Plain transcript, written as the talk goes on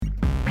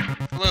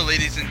Hello,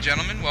 ladies and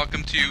gentlemen.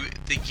 Welcome to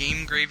the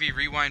Game Gravy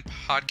Rewind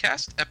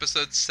podcast,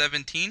 episode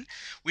 17.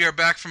 We are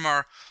back from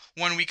our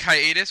 1 week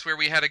hiatus where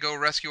we had to go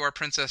rescue our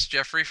Princess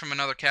Jeffrey from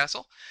another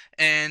castle.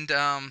 And,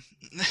 I'm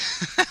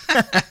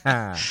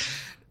not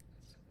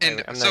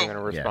so, going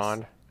to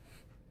respond.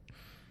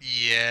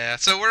 Yeah,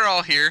 so we're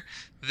all here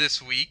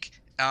this week.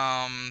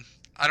 I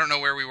don't know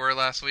where we were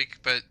last week,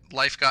 but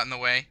life got in the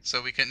way,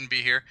 so we couldn't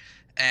be here.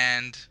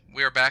 And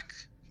we are back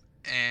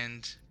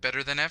and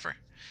better than ever.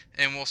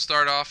 And we'll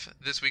start off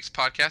this week's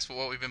podcast with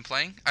what we've been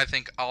playing. I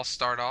think I'll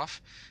start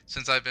off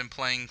since I've been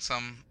playing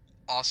some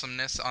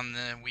awesomeness on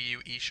the Wii U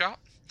eShop.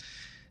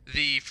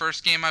 The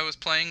first game I was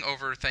playing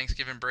over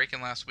Thanksgiving break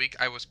and last week,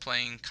 I was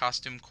playing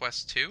Costume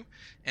Quest 2,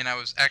 and I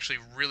was actually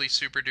really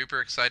super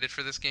duper excited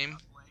for this game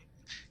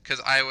because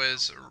I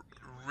was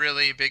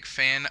really a big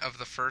fan of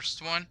the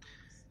first one,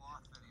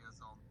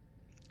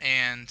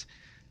 and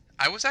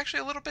I was actually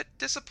a little bit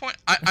disappointed.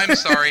 I'm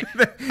sorry.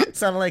 It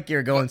sounded like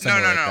you're going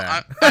somewhere. No.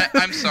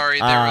 I'm sorry.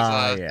 There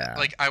was yeah.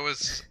 like I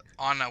was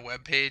on a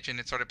web page and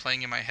it started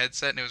playing in my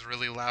headset and it was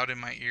really loud in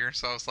my ear,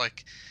 so I was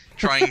like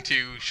trying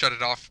to shut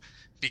it off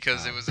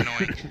because it was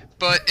annoying.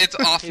 But it's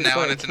off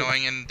now and it's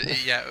annoying, and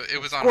yeah,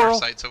 it was on our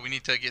site, so we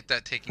need to get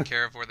that taken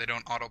care of where they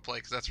don't autoplay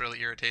because that's really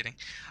irritating.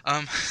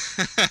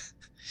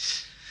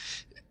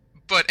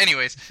 But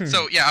anyways,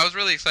 so yeah, I was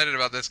really excited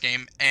about this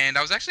game, and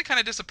I was actually kind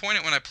of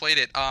disappointed when I played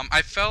it.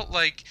 I felt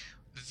like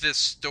the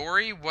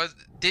story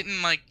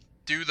didn't like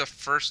do the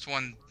first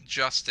one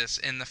justice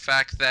in the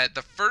fact that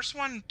the first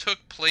one took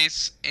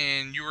place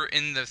and you were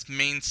in this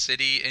main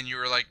city and you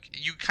were like,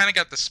 you kind of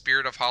got the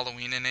spirit of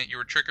Halloween in it. You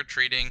were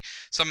trick-or-treating.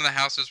 Some of the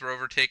houses were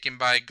overtaken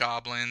by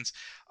goblins.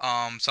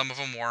 Some of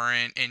them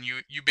weren't, and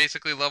you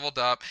basically leveled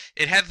up.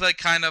 It had like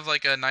kind of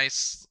like a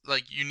nice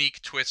like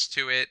unique twist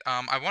to it.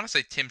 I want to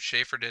say Tim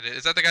Schafer did it.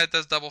 Is that the guy that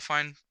does Double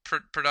Fine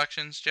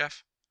Productions,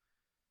 Jeff?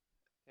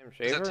 Tim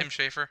Schafer? Is that Tim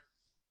Schafer?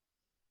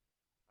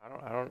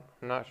 I'm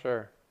not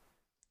sure.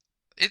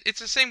 It's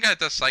the same guy that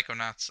does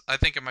Psychonauts. I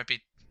think it might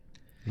be.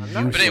 But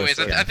anyways,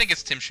 I think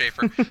it's Tim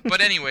Schafer.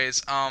 But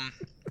anyways,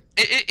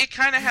 it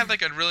kind of had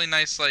like a really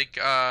nice like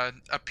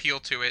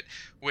appeal to it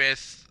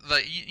with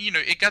like you know,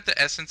 it got the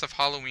essence of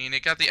Halloween.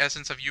 It got the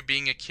essence of you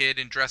being a kid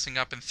and dressing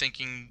up and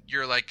thinking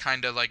you're like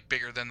kind of like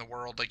bigger than the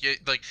world.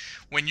 Like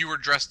when you were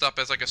dressed up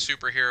as like a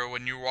superhero,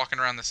 when you were walking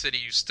around the city,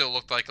 you still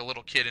looked like a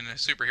little kid in a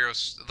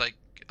superhero like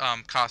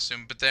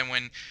costume. But then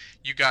when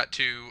you got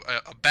to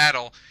a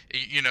battle,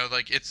 you know,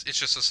 like it's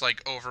just this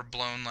like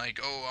overblown like,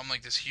 oh, I'm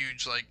like this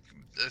huge like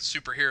a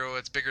superhero.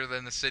 It's bigger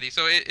than the city.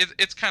 So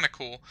it's kind of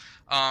cool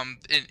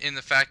in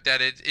the fact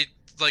that it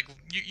like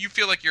you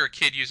feel like you're a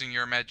kid using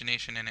your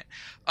imagination in it.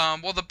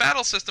 Well, the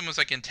battle system was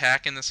like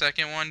intact in the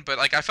second one, but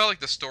like I felt like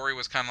the story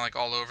was kind of like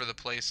all over the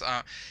place.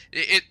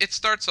 It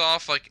starts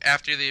off like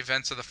after the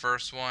events of the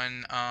first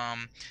one.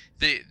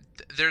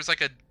 There's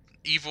like a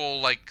evil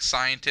like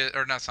scientist,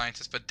 or not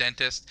scientist but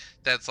dentist,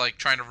 that's like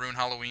trying to ruin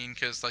Halloween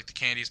because like the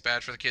candy's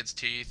bad for the kids'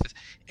 teeth,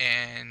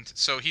 and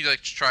so he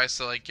like tries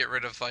to like get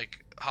rid of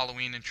like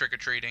Halloween and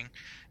trick-or-treating,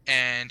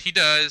 and he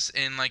does,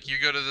 and like you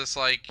go to this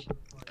like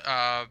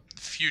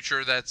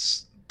future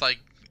that's like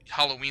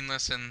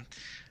Halloweenless, and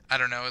I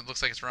don't know, it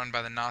looks like it's run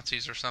by the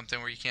Nazis or something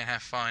where you can't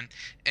have fun,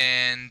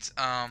 and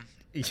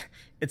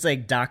it's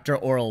like Dr.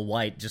 Oral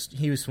White, just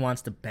he just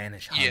wants to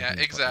banish Halloween. Yeah,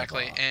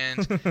 exactly.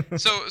 And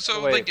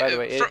so Wait, like by the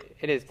way,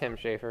 it is Tim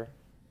Schafer.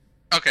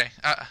 Okay,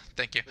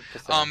 thank you.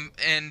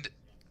 And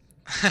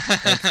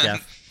Thanks,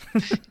 Jeff.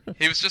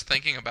 he was just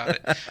thinking about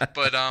it.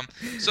 But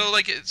so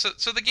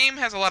the game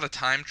has a lot of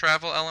time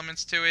travel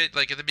elements to it.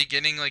 Like at the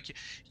beginning, like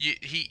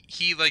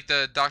he like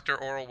the Dr.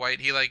 Oral White,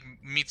 he like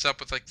meets up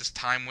with like this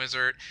time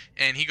wizard,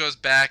 and he goes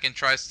back and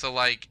tries to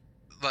like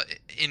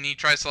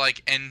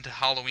end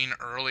Halloween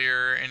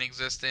earlier in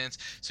existence.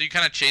 So you're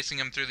kind of chasing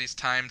him through these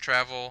time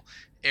travel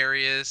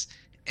areas,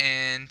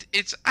 and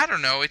I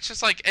don't know, it's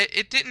just like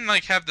it didn't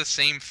like have the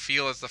same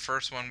feel as the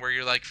first one where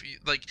you're like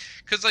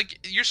because like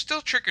you're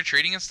still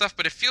trick-or-treating and stuff,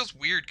 but it feels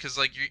weird because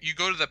like you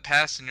go to the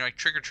past and you're like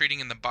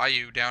trick-or-treating in the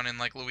bayou down in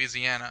like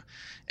Louisiana,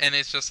 and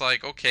it's just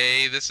like,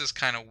 okay, this is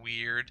kind of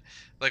weird.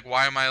 Like,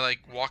 why am I like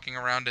walking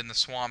around in the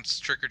swamps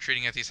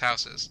trick-or-treating at these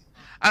houses?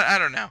 I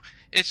don't know.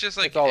 It's just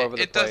like it's all over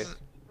the place. doesn't.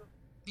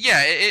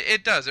 Yeah,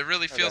 it does. It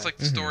really feels Okay. like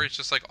the story is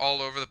just like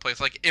all over the place.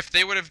 Like if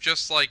they would have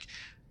just like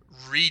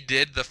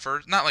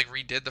not like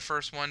redid the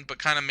first one, but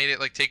kind of made it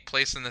like take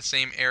place in the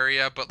same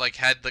area, but like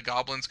had the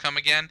goblins come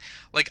again,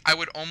 like I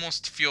would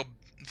almost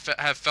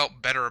have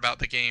felt better about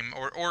the game,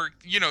 or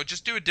you know,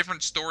 just do a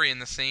different story in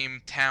the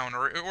same town,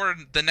 or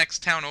the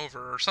next town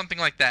over, or something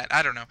like that.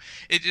 I don't know.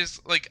 It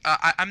just like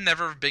I'm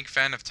never a big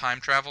fan of time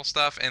travel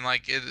stuff, and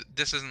like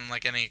this isn't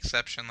like any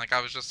exception. Like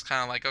I was just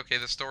kind of like, okay,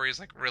 the story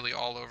is like really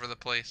all over the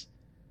place.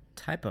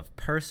 Type of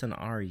person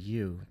are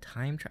you?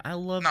 I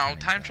love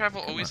time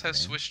travel always has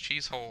Swiss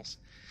cheese holes.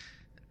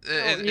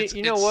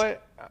 You know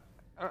what?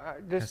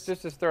 Just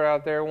to throw it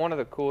out there, one of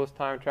the coolest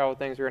time travel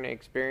things we're going to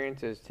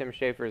experience is Tim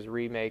Schafer's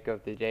remake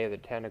of The Day of the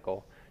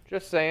Tentacle.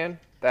 Just saying,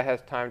 that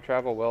has time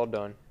travel well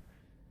done.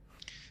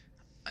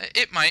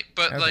 It might,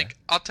 but Okay. like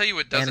I'll tell you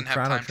what doesn't And have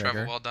Chrono time travel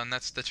Trigger. well done.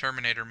 That's the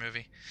Terminator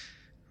movie.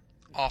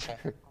 Awful.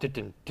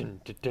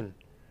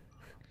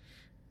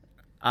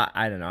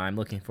 I don't know. I'm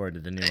looking forward to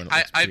the new one. It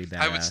looks pretty badass.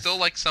 I would still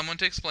like someone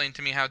to explain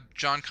to me how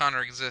John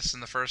Connor exists in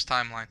the first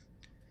timeline.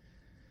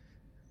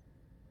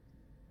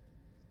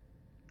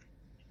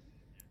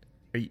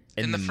 Are you,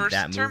 In the first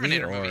that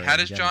Terminator movie, movie, or how in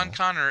does John general?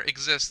 Connor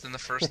exist in the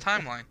first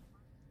timeline?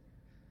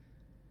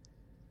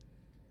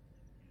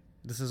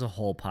 This is a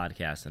whole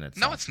podcast in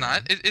itself. No, it's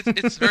not.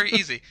 It's very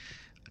easy.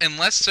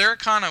 Unless Sarah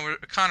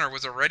Connor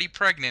was already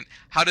pregnant,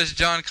 how does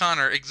John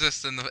Connor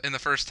exist in the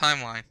first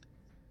timeline?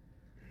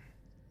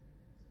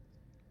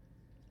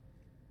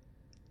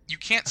 You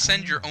can't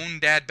send your own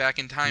dad back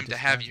in time to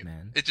have you.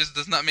 Man. It just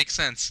does not make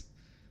sense.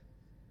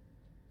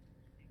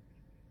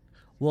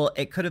 Well,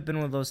 it could have been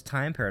one of those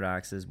time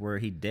paradoxes where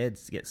he did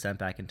get sent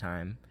back in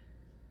time,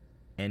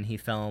 and he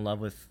fell in love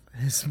with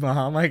his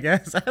mom. I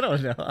guess I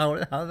don't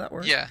know how that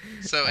works. Yeah.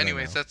 So, I don't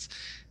anyways, know.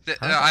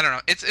 I don't know.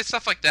 It's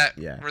stuff like that.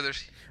 Yeah. Where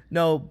there's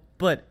No,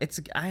 but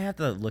I have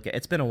to look at.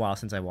 It's been a while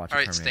since I watched a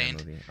Alright, Terminator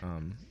Stained.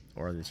 movie,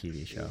 or the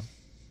TV show.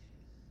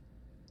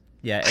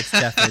 Yeah, it's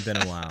definitely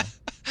been a while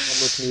Come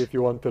with me if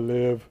you want to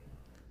live.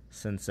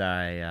 since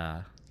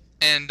I.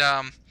 and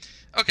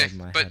okay, Hold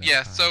my but head yeah.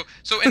 up high.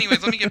 So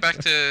anyways, let me get back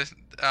to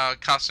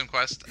Costume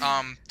Quest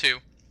 2.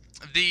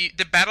 The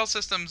battle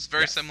system's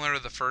very Yes. similar to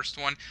the first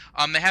one.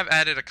 They have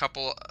added a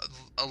couple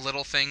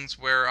little things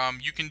where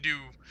you can do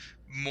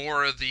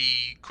more of the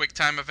quick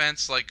time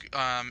events. Like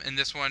in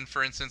this one,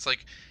 for instance,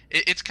 like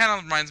it's kind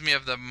of reminds me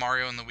of the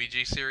Mario and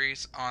Luigi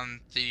series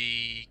on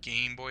the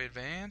Game Boy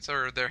Advance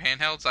or their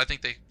handhelds. I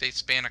think they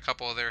span a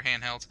couple of their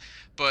handhelds,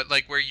 but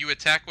like where you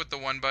attack with the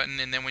one button,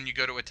 and then when you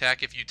go to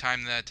attack, if you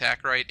time the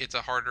attack right, it's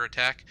a harder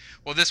attack.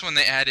 Well, this one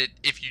they added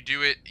if you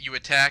do it, you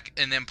attack,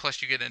 and then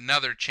plus you get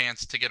another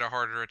chance to get a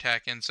harder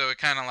attack in. So it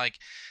kind of like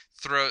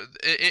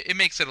it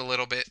makes it a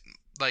little bit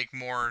like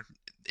more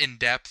in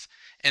depth.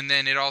 And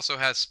then it also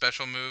has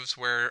special moves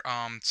where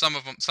some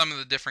of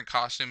the different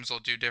costumes will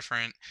do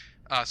different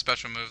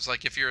special moves.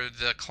 Like if you're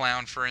the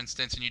clown, for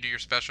instance, and you do your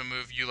special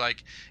move,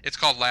 it's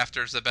called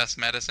laughter's the best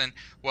medicine.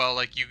 Well,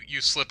 like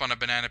you slip on a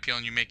banana peel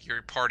and you make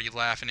your party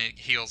laugh and it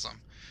heals them.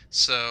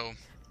 So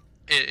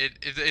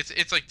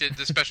it's like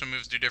the special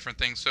moves do different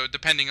things. So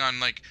depending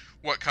on like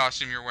what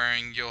costume you're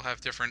wearing, you'll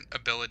have different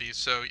abilities.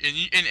 So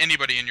and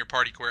anybody in your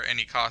party can wear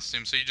any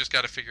costume. So you just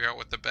got to figure out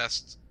what the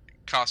best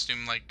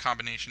costume like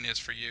combination is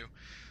for you.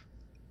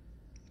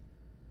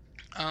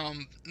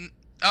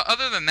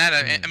 Other than that,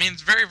 I mean,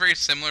 it's very, very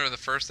similar to the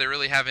first. They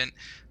really haven't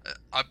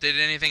updated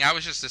anything. I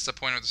was just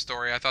disappointed with the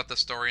story. I thought the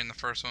story in the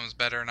first one was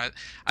better, and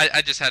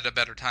I just had a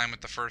better time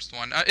with the first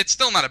one. It's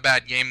still not a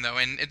bad game, though,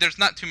 and there's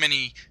not too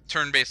many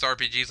turn-based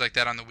RPGs like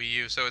that on the Wii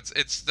U, so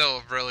it's still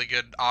a really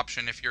good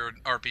option if you're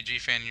an RPG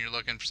fan and you're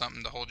looking for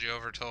something to hold you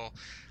over till,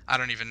 I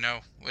don't even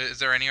know. Is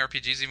there any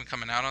RPGs even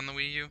coming out on the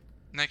Wii U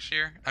next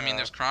year? I mean,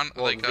 there's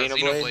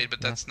Xenoblade,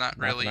 but that's not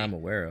really... that I'm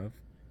aware of.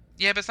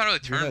 Yeah, but it's not really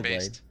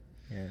turn-based.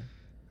 Yeah.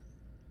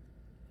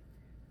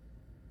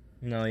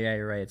 No, yeah,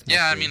 you're right. It's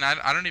Yeah, I mostly- mean,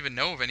 I don't even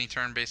know of any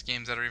turn-based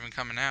games that are even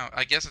coming out.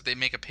 I guess if they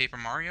make a Paper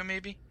Mario,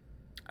 maybe?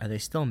 Are they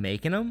still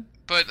making them?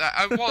 But,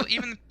 well,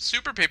 even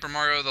Super Paper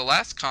Mario, the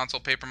last console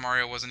Paper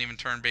Mario, wasn't even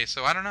turn-based,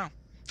 so I don't know.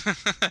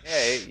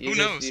 Yeah, Who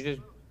knows? You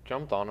just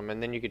jumped on them,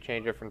 and then you could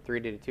change it from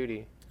 3D to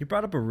 2D. You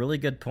brought up a really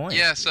good point.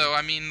 Yeah, so,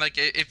 I mean, like,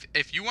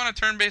 if you want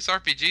a turn-based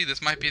RPG,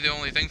 this might be the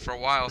only thing for a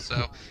while,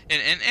 so...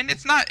 And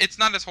it's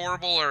not as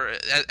horrible or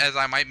as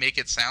I might make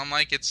it sound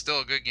like. It's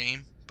still a good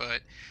game, but...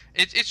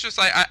 It's just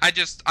like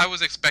I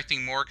was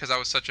expecting more because I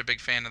was such a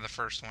big fan of the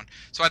first one.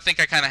 So I think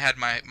I kind of had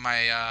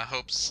my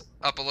hopes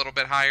up a little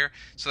bit higher,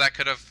 so that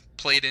could have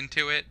played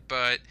into it.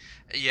 But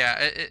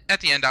yeah,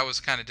 at the end I was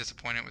kind of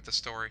disappointed with the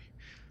story.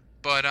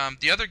 But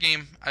the other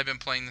game I've been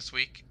playing this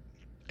week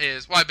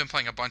is I've been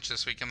playing a bunch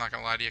this week. I'm not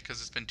gonna lie to you because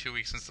it's been 2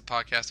 weeks since the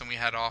podcast and we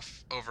had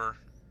off over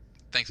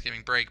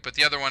Thanksgiving break. But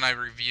the other one I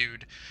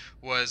reviewed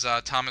was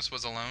Thomas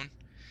Was Alone.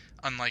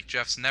 Unlike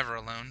Jeff's Never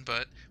Alone,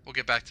 but we'll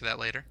get back to that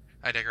later.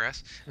 I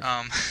digress.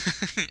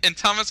 And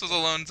Thomas Was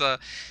Alone's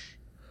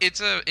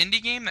it's a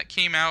indie game that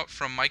came out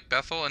from Mike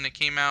Bethel, and it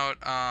came out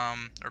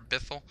or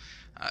Bithell,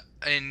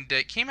 and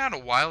it came out a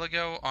while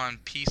ago on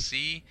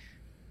PC,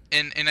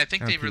 and I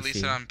think On they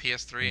released it PC. on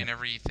PS3 Yeah. and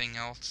everything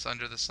else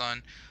under the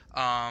sun.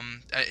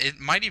 It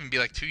might even be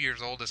like 2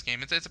 years old, this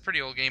game. It's a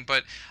pretty old game,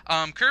 but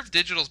Curve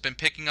Digital's been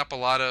picking up a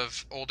lot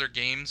of older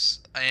games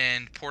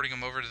and porting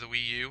them over to the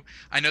Wii U.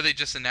 I know they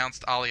just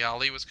announced Ali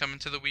Ali was coming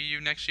to the Wii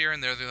U next year,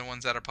 and they're the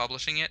ones that are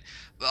publishing it.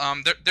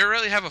 They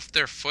really have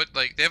their foot,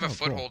 like they have a Oh, cool.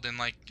 foothold in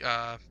like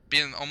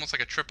being almost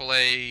like a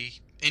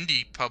AAA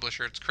indie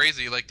publisher. It's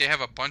crazy. Like they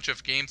have a bunch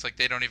of games like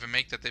they don't even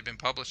make that they've been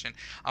publishing.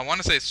 I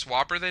want to say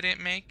Swapper they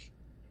didn't make.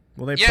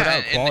 Well, they put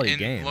out quality and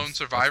games. Lone That's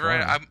Survivor,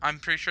 why. I'm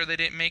pretty sure they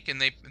didn't make,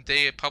 and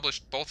they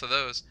published both of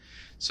those.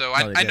 So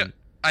No, they I know didn't.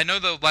 I know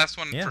the last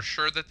one Yeah. for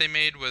sure that they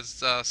made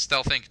was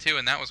Stealth Inc. 2,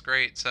 and that was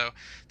great. So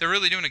they're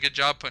really doing a good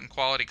job putting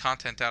quality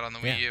content out on the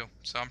Yeah. Wii U.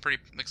 So I'm pretty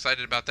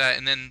excited about that.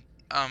 And then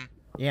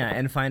Yeah,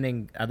 and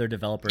finding other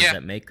developers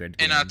that make good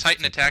games. And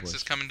Titan Attacks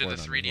is coming to the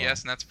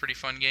 3DS, and that's a pretty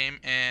fun game.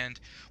 And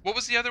what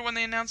was the other one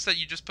they announced that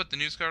you just put the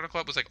news article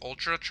up? Was like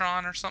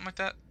Ultratron or something like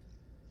that?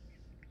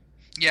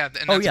 Yeah,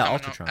 and that's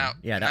Ultratron. Out.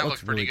 Yeah, that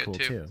looks really cool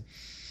too.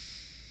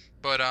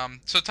 But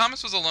so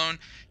Thomas Was Alone.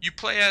 You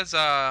play as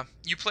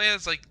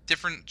like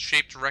different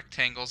shaped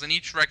rectangles, and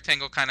each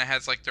rectangle kind of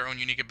has like their own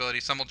unique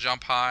ability. Some will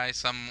jump high,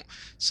 some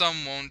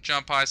won't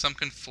jump high, some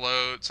can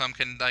float, some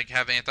can like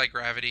have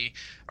anti-gravity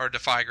or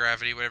defy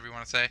gravity, whatever you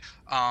want to say.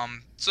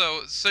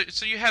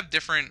 So you have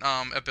different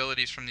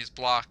abilities from these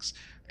blocks.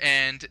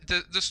 And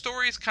the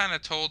story is kind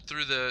of told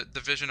through the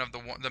vision of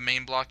the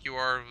main block you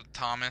are with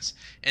Thomas,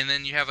 and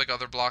then you have like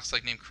other blocks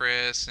like named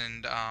Chris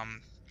and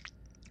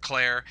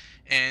Claire,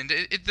 and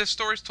the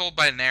story's told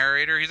by a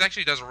narrator. He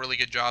actually does a really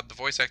good job. The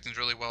voice acting is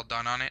really well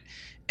done on it,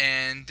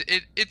 and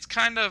it's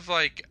kind of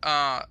like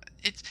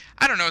it's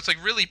I don't know. It's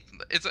like really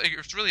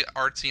it's really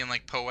artsy and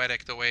like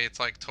poetic the way it's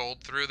like told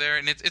through there,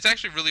 and it's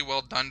actually really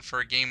well done for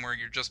a game where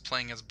you're just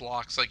playing as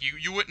blocks. Like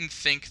you wouldn't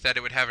think that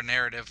it would have a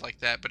narrative like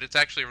that, but it's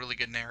actually a really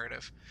good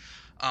narrative.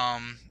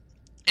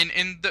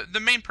 And the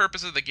main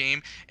purpose of the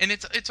game, and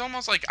it's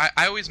almost like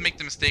I always make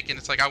the mistake, and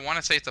it's like I want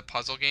to say it's a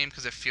puzzle game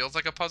because it feels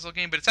like a puzzle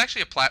game, but it's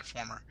actually a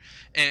platformer,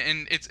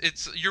 and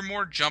it's you're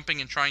more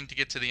jumping and trying to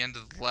get to the end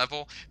of the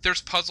level.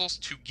 There's puzzles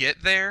to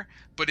get there,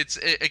 but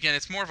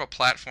it's more of a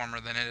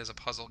platformer than it is a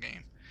puzzle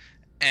game.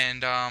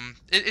 And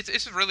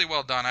it's really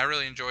well done. I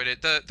really enjoyed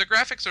it. The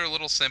graphics are a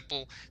little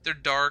simple. They're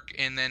dark,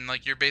 and then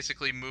like you're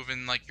basically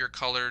moving like your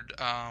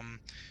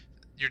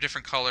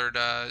different colored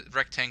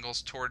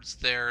rectangles towards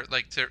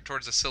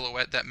towards a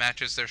silhouette that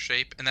matches their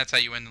shape, and that's how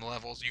you end the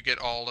levels. You get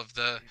all of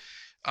the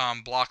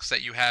blocks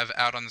that you have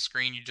out on the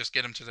screen. You just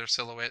get them to their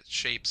silhouette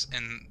shapes,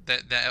 and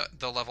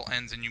the level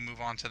ends, and you move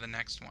on to the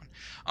next one.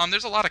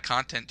 There's a lot of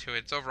content to it.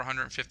 It's over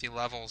 150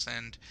 levels,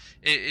 and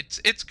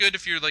it's good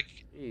if you're like,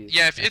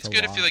 it's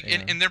good if you're like,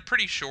 and they're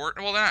pretty short.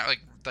 Well, they're not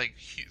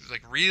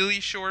like really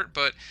short,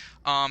 but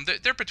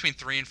they're between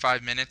 3 and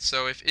 5 minutes.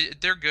 So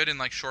they're good in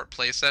like short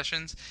play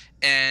sessions,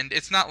 and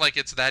it's not like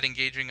it's that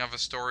engaging of a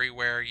story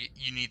where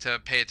you need to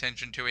pay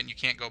attention to it and you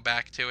can't go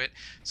back to it.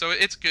 So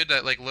it's good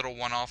at like little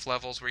one-off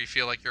levels where you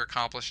feel like you're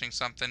accomplishing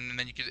something, and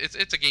then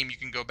it's a game you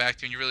can go back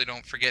to and you really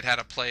don't forget how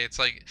to play. It's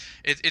like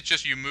it's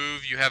just you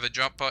move, you have a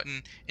jump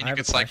button, and you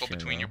can cycle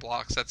between your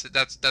blocks. That's it.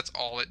 That's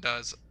all it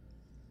does.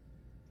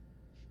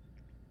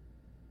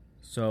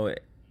 So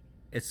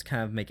it's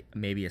kind of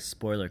maybe a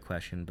spoiler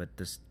question, but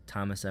does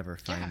Thomas ever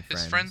find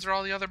friends? His friends are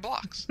all the other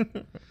blocks.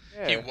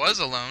 Yeah. He was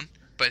alone,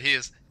 but he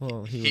is.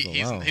 Well,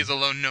 he's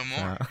alone no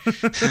more.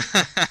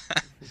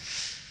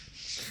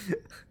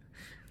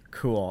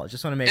 Cool.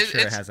 Just want to make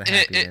sure it has a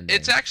happy ending.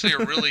 It's actually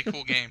a really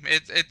cool game.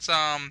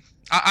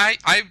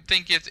 I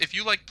think if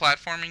you like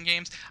platforming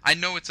games, I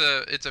know it's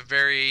a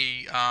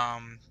very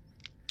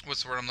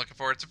what's the word I'm looking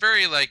for? It's a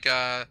very like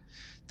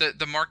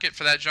the market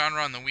for that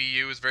genre on the Wii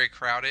U is very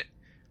crowded.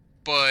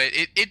 But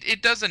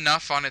it does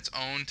enough on its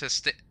own to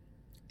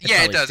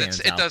it does.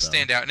 It does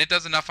stand out, and it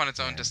does enough on its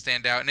own to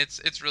stand out, and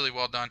it's really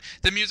well done.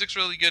 The music's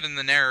really good, and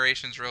the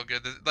narration's real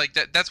good. Like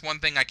that's one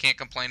thing I can't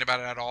complain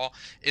about it at all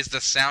is the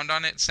sound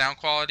on it, sound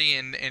quality,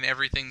 and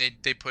everything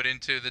they put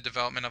into the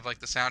development of like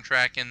the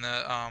soundtrack and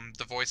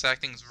the voice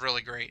acting is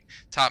really great,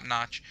 top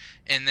notch.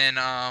 And then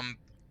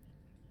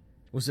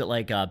was it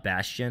like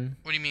Bastion?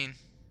 What do you mean?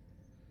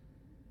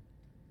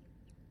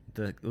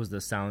 Was the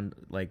sound,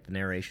 like the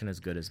narration, as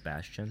good as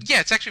Bastion?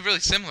 Yeah, it's actually really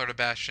similar to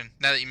Bastion.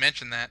 Now that you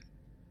mention that,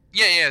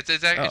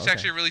 it's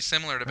actually really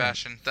similar to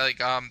Bastion. Like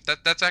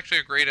that's actually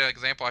a great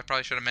example. I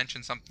probably should have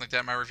mentioned something like that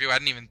in my review. I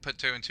didn't even put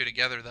 2 and 2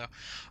 together though.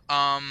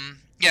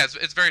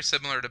 It's very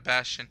similar to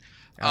Bastion.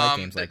 I like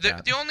games like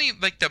that. The only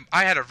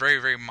I had a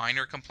very very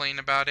minor complaint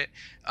about it,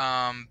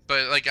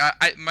 but like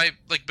I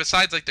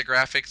besides like the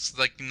graphics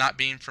like not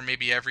being for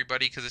maybe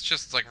everybody because it's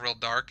just like real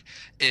dark,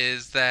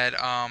 is that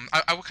I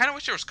kind of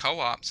wish there was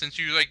co-op since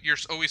you're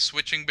always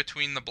switching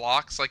between the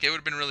blocks. Like it would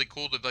have been really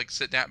cool to like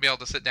be able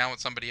to sit down with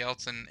somebody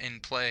else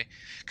and play,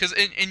 because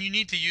and you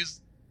need to use.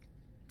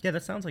 Yeah,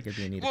 that sounds like it'd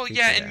be a neat. Well,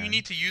 yeah, and you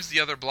need to use the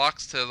other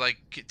blocks to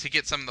to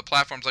get some of the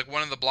platforms. Like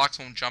one of the blocks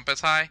won't jump as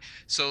high,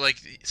 so like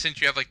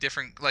since you have like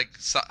different like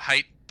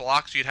height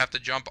blocks, you'd have to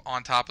jump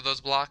on top of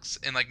those blocks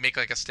and like make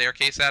like a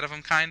staircase out of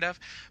them, kind of.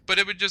 But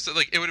it would just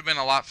it would have been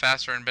a lot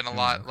faster and been a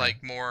lot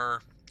like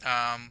more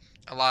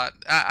a lot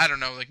I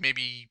don't know, like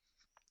maybe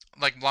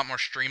like a lot more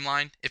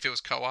streamlined if it was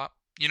co-op.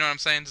 You know what I'm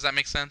saying? Does that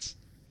make sense?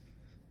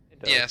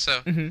 It does. Yeah. So.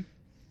 Mm-hmm.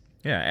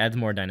 Yeah, adds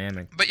more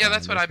dynamic. But yeah,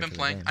 that's what I've been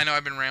playing. I know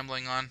I've been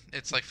rambling on.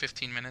 It's like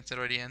 15 minutes. It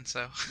already ends,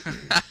 so.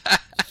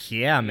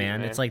 Yeah,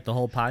 man. It's like the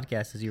whole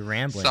podcast is you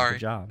rambling. Sorry.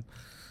 Good job.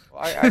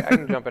 Well, I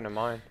can jump into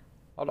mine.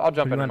 I'll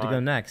jump into mine. You want to go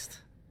next?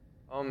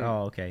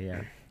 Oh, okay,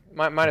 yeah.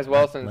 Might as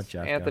well, since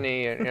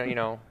Anthony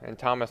and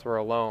Thomas were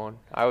alone.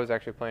 I was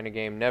actually playing a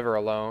game, Never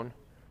Alone.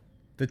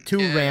 The two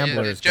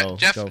ramblers go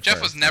Jeff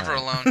first. was never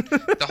alone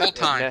the whole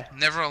time.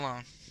 Never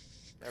alone.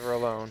 Never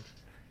alone.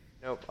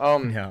 Nope.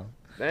 No.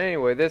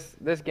 Anyway,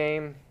 this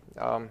game,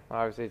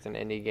 obviously it's an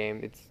indie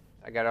game.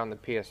 I got it on the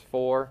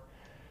PS4.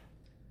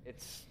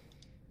 it's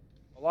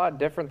a lot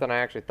different than I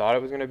actually thought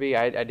it was going to be.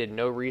 I did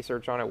no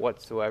research on it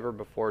whatsoever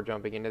before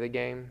jumping into the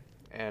game,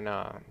 and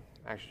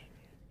actually.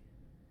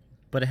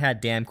 But it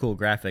had damn cool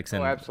graphics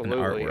and,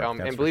 absolutely. and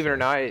artwork. And believe it or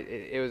not,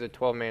 it was a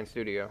 12-man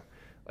studio.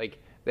 Like,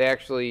 they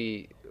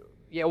actually...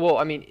 Yeah, well,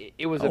 I mean,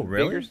 it was a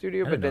bigger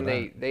studio, but then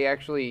they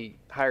actually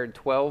hired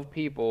 12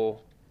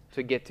 people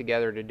to get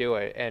together to do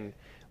it. And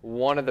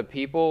one of the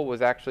people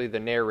was actually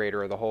the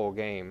narrator of the whole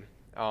game.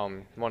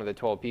 One of the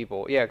 12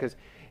 people. Yeah, because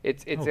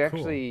it's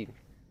actually... Cool.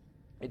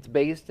 It's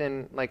based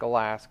in, like,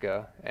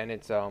 Alaska, and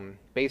it's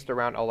based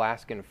around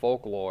Alaskan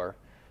folklore.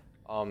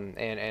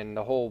 And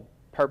the whole...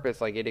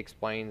 purpose, like, it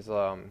explains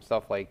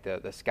stuff like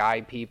the sky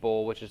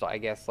people, which is, I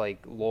guess,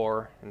 like,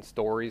 lore and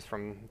stories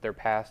from their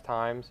past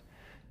times.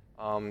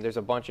 There's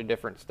a bunch of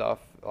different stuff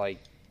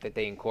like that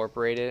they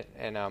incorporated,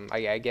 and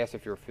I guess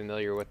if you're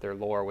familiar with their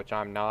lore, which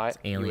I'm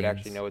not, you would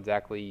actually know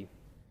exactly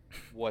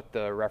what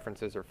the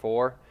references are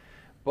for.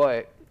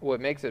 But what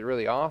makes it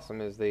really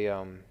awesome is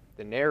the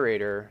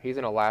narrator. He's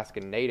an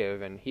Alaskan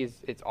native, and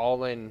it's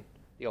all in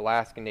the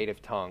Alaskan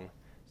native tongue,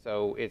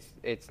 so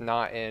it's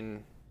not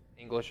in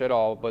English at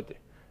all, but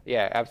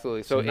yeah,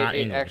 absolutely. So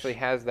it actually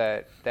has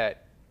that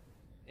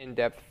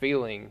in-depth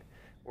feeling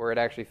where it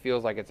actually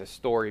feels like it's a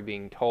story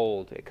being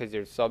told because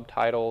there's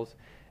subtitles,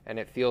 and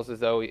it feels as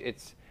though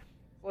it's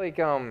like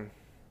you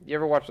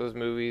ever watch those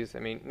movies? I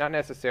mean, not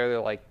necessarily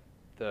like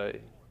the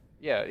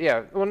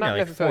well, not like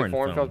necessarily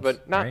foreign films,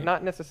 but right?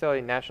 not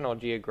necessarily National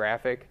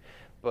Geographic,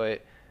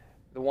 but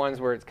the ones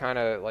where it's kind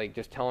of like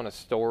just telling a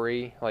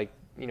story, like,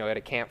 you know, at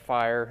a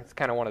campfire. It's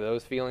kind of one of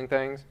those feeling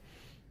things.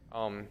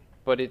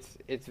 But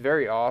it's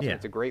very awesome. Yeah.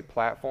 It's a great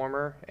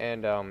platformer,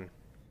 and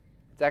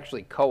it's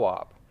actually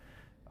co-op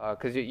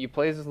because you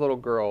play as this little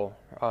girl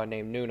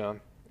named Nuna,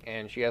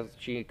 and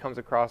she comes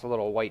across a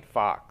little white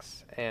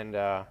fox, and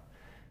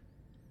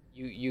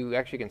you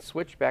actually can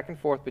switch back and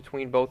forth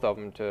between both of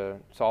them to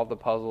solve the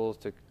puzzles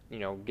to, you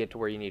know, get to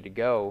where you need to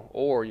go,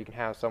 or you can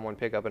have someone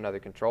pick up another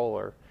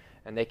controller,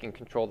 and they can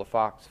control the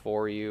fox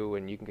for you,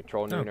 and you can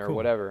control Nuna or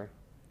whatever.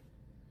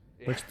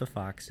 Which the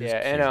fox is.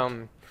 Yeah,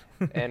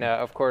 cute. and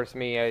of course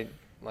me, I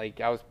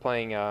was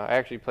playing. I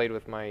actually played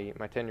with my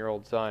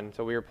 10-year-old son,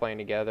 so we were playing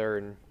together,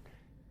 and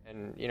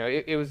you know,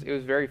 it was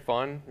very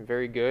fun,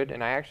 very good,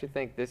 and I actually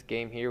think this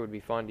game here would be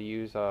fun to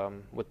use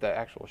with the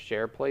actual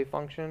share play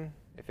function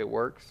if it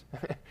works,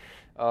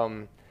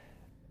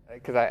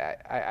 because I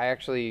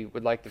actually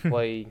would like to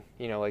play,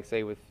 you know, like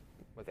say with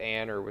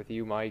Ann or with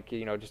you, Mike,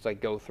 you know, just like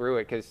go through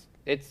it because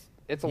it's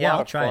a lot of fun. Yeah,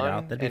 I'll try it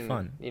out. That'd be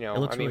fun. You know, I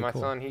mean, really my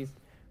cool. son, he's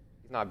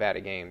not bad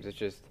at games.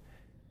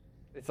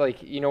 It's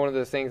like, you know, one of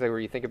those things like where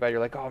you think about it,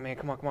 you're like, oh man,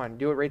 come on,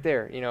 do it right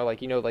there. You know,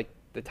 like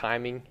the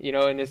timing, you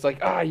know, and it's like,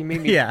 you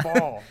made me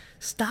fall.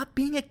 Stop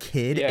being a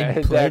kid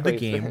and play the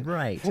game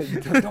right.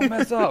 Don't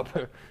mess up.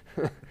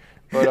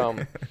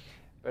 But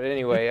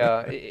anyway,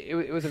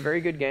 it was a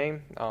very good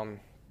game.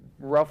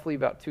 Roughly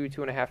about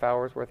 2.5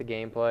 hours worth of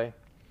gameplay.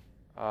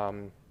 Yeah,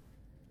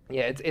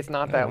 it's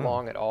not that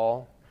long at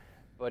all,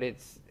 but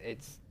it's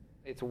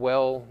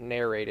well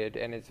narrated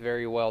and it's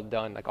very well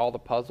done. Like all the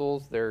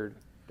puzzles, they're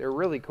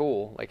really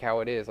cool. Like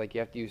how it is. Like you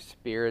have to use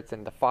spirits,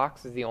 and the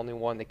fox is the only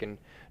one that can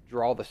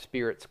draw the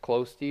spirits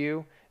close to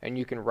you, and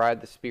you can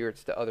ride the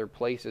spirits to other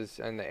places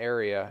in the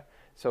area.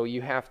 So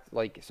you have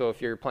to, so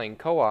if you're playing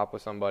co-op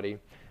with somebody,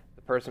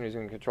 the person who's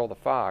going to control the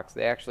fox,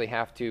 they actually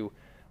have to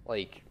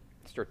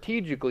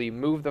strategically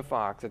move the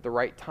fox at the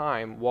right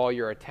time while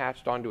you're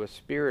attached onto a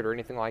spirit or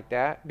anything like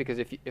that, because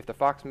if the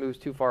fox moves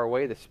too far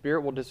away, the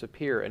spirit will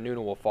disappear and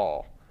Nuna will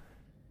fall.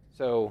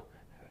 So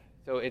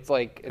it's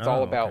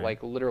all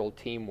about literal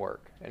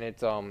teamwork, and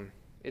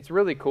it's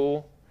really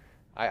cool.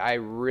 I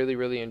really,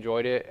 really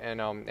enjoyed it,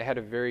 and it had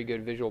a very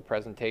good visual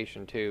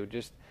presentation too.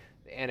 Just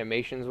the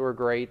animations were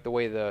great. The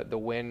way the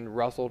wind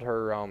rustled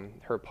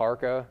her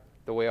parka,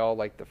 the way all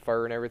the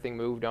fur and everything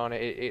moved on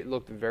it, it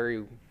looked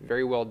very,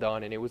 very well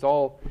done, and it was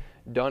all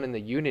done in the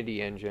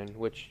Unity engine,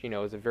 which, you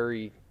know, is a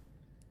very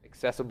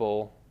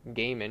accessible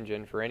game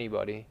engine for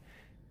anybody.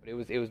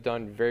 But it was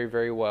done very,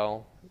 very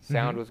well.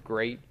 Sound was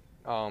great.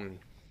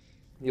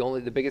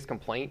 The biggest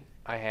complaint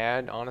I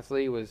had,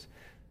 honestly, was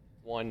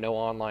one, no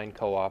online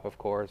co-op, of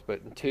course,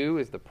 but two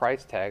is the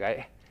price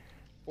tag.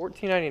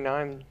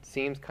 $14.99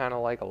 seems kind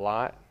of like a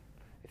lot.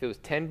 If it was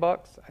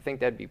 $10, I think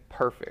that'd be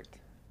perfect.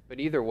 But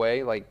either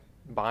way,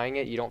 buying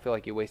it, you don't feel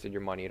like you wasted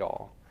your money at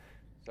all.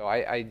 So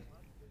Well,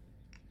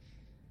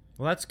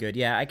 that's good.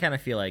 Yeah, I kind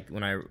of feel like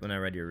when I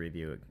read your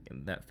review,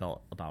 that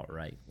felt about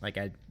right. Like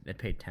I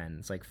paid 10.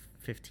 It's like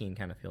 15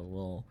 kind of feel a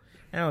little.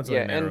 I know it's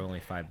only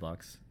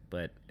 $5,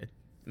 but it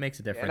makes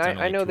a difference. And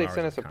I know they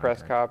sent us a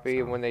press copy.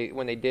 So. When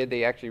they did,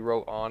 they actually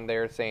wrote on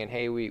there saying,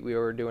 "Hey, we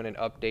were doing an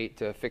update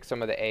to fix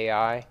some of the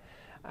AI."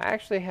 I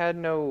actually had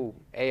no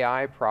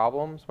AI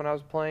problems when I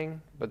was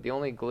playing, but the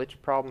only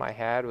glitch problem I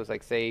had was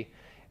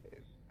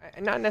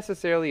not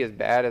necessarily as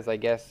bad as I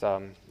guess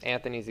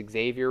Anthony's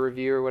Xavier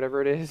review or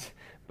whatever it is,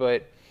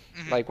 but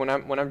when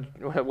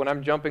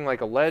I'm jumping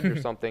a ledge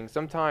or something,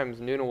 sometimes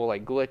Nuna will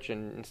glitch,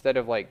 and instead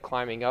of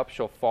climbing up,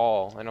 she'll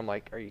fall, and I'm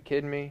like, are you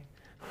kidding me?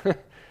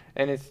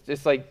 and it's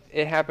just like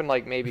it happened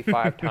like maybe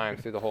 5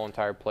 times through the whole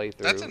entire playthrough.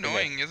 That's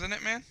annoying, isn't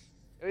it, man?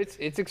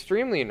 It's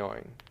extremely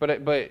annoying, but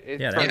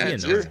it's Yeah,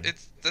 that'd be annoying.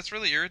 That's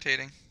really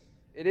irritating.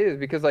 It is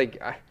because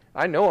like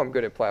I know I'm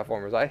good at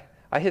platformers.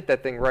 I hit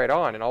that thing right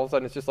on, and all of a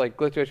sudden it's just like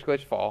glitch, glitch,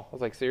 glitch, fall. I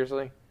was like,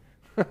 seriously?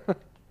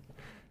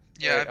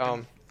 Yeah,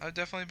 But, I've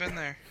definitely been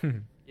there.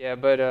 yeah,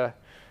 but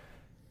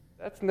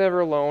that's Never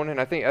Alone, and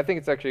I think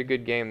it's actually a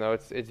good game though.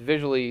 It's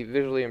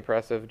visually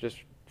impressive just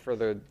for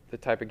the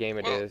type of game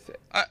it is.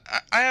 I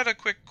had a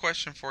quick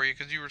question for you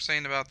because you were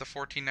saying about the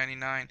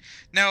 $14.99.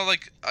 Now,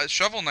 like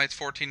Shovel Knight's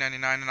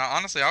 $14.99, and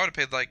honestly, I would have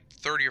paid like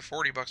 $30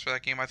 or $40 for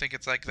that game. I think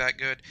it's like that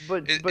good.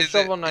 But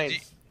Shovel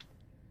Knight.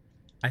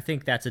 I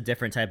think that's a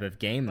different type of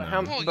game, though.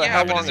 How Well, But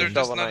yeah, but long is there is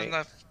just Shovel not Knight?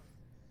 enough?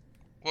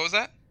 What was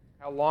that?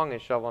 How long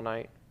is Shovel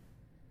Knight?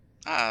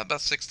 About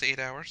 6 to 8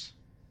 hours.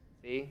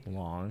 See?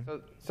 Long.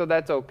 So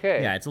that's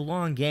okay. Yeah, it's a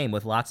long game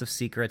with lots of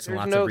secrets and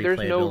There's lots of replayability.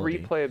 there's no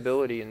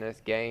replayability in this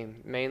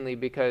game, mainly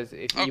because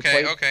if you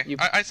Okay, play, okay. you,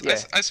 I yeah.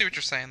 see what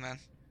you're saying then.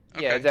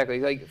 Okay. Yeah, exactly.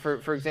 Like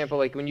for example,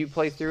 like when you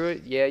play through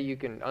it, yeah, you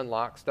can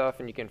unlock stuff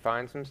and you can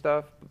find some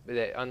stuff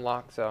that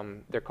unlocks.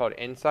 They're called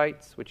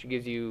insights, which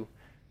gives you,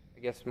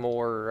 I guess,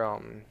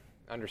 more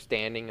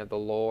understanding of the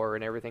lore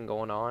and everything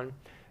going on.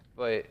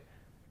 But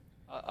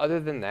other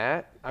than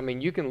that, I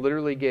mean, you can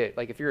literally get,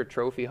 like, if you're a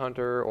trophy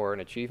hunter or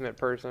an achievement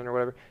person or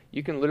whatever,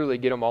 you can literally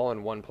get them all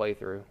in one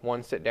playthrough,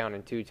 one sit down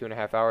in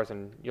 2.5 hours,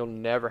 and you'll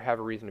never have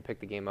a reason to pick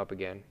the game up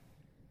again.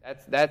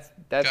 That's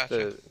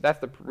Gotcha.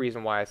 the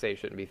reason why I say it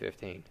shouldn't be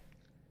 15.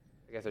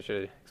 I guess I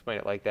should explain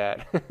it like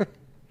that.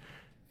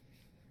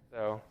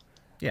 So.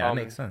 Yeah, that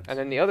makes sense. And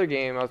then the other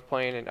game I was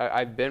playing, and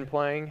I've been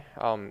playing,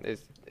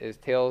 is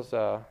Tales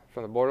from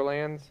the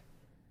Borderlands,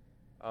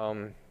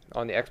 on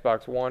the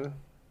Xbox One,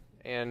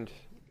 and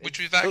Which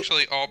we've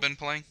actually all been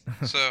playing.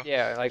 So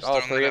yeah, like just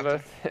all throwing 3 that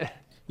of out us.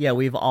 Yeah,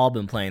 we've all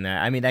been playing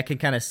that. I mean, that could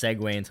kind of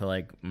segue into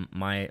like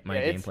my it's-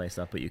 gameplay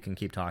stuff, but you can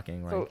keep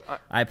talking. Like, So,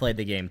 I played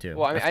the game too.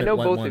 Well, I mean, I spent know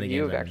one both of of the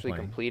you games have I've been actually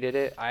playing. completed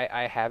it.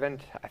 I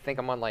haven't. I think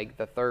I'm on like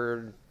the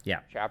 3rd Yeah.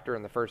 chapter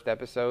in the 1st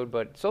episode,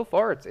 but so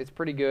far it's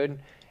pretty good.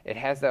 It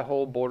has that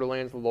whole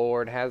Borderlands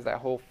lore. It has that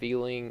whole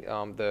feeling,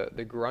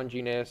 the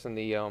grunginess and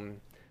the you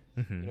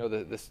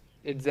know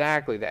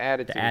exactly the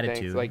attitude. The and things.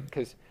 attitude. Like,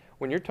 because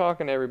when you're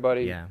talking to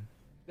everybody, Yeah.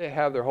 they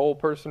have their whole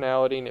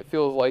personality, and it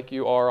feels like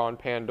you are on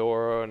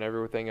Pandora and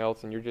everything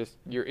else, and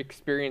you're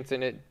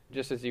experiencing it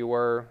just as you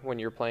were when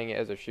you're playing it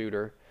as a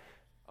shooter.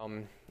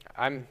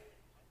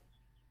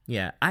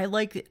 Yeah, I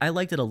liked it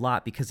a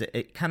lot because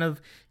it kind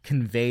of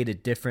conveyed a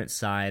different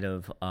side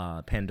of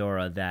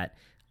Pandora that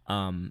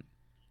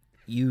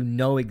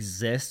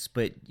exists,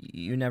 but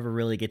you never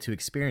really get to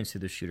experience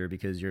through the shooter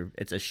because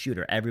it's a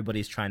shooter.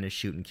 Everybody's trying to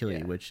shoot and kill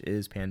you, which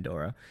is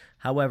Pandora.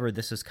 However,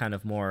 this is kind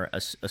of more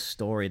a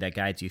story that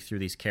guides you through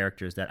these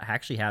characters that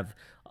actually have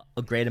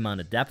a great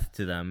amount of depth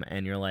to them,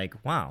 and you're like,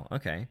 wow,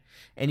 okay.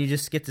 And you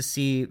just get to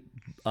see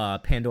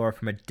Pandora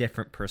from a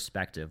different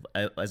perspective,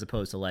 as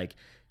opposed to like,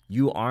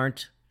 you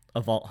aren't a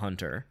vault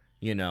hunter,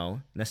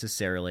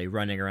 necessarily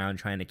running around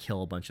trying to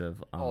kill a bunch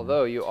of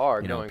although you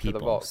are going people. for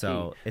the vault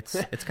So key.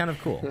 it's kind of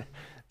cool.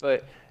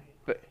 but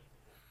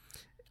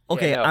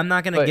Okay, yeah, no, I'm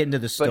not going to get into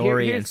the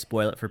story and here's-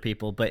 spoil it for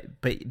people, but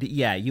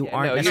yeah, you Yeah,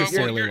 aren't no,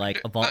 necessarily you're-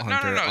 like a vault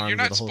hunter No, armed you're with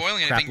not a whole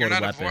spoiling crap anything.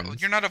 load of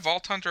weapons. You're not a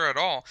vault hunter at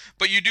all.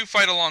 But you do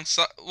fight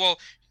alongside. Well,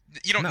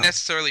 you don't No.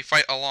 necessarily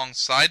fight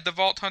alongside the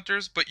vault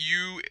hunters, but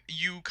you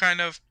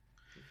kind of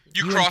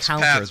You cross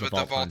encounter paths the with the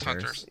vault vault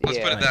hunters. hunters. Let's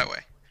put it Yeah. that way.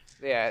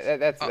 Yeah,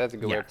 that's a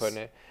good way of yes. putting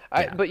it.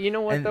 Yeah. But you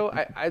know what And- though,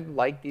 I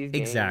like these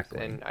games,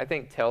 Exactly. and I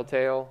think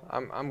Telltale.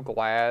 I'm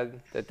glad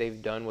that they've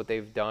done what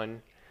they've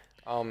done.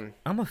 I'm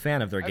a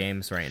fan of their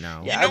games right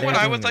now. Yeah, You know They're what I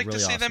doing would a like to really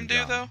see them awesome do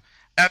job. though?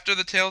 After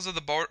the Tales of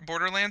the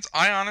Borderlands,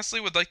 I honestly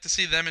would like to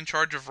see them in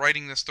charge of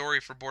writing the story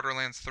for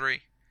Borderlands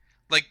 3.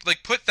 Like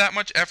put that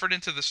much effort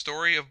into the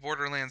story of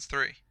Borderlands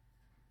 3.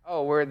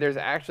 Oh, where there's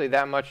actually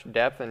that much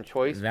depth and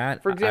choice.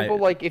 That- For example, I-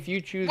 like if you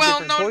choose Well,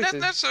 different no, not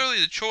choices. necessarily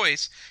the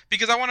choice,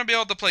 because I want to be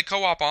able to play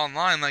co-op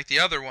online like the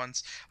other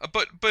ones.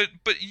 But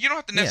you don't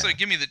have to necessarily Yeah.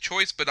 give me the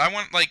choice. But I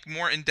want like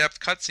more in-depth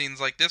cutscenes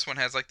like this one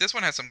has. Like this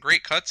one has some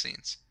great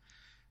cutscenes.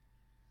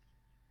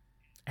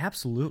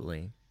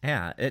 Absolutely.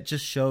 Yeah, it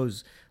just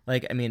shows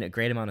a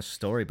great amount of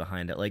story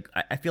behind it. Like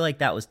I feel like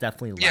that was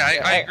definitely Yeah,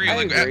 lacking. I agree. I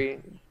Like, agree.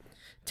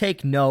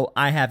 Take note,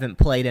 I haven't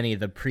played any of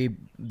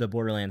the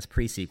Borderlands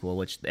pre-sequel,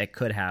 which it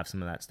could have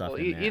some of that stuff Well,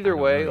 in there. I either don't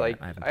way, know like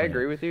yet. haven't I played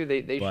agree it. with you.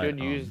 They But, should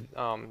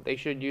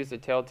use the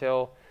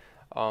Telltale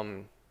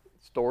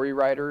story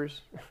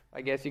writers,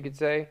 I guess you could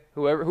say.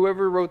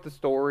 Whoever wrote the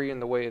story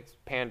and the way it's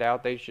panned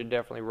out, they should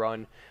definitely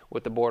run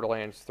with the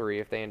Borderlands 3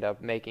 if they end up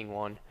making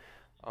one.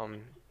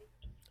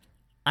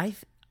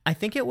 I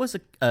think it was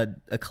a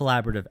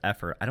collaborative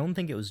effort. I don't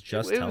think it was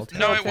just It was Telltale.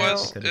 No, it Telltale.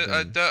 was. Could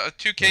have been,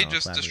 2K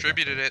just collaborative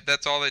distributed effort. it.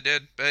 That's all they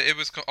did. It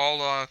was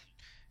all.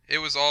 It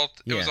was all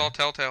Yeah.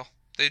 Telltale.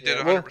 They did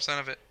Yeah, 100%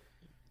 of it.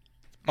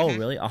 Oh,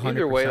 really? 100%?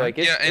 Either way, like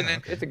it's, Yeah, and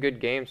it's, then- it's a good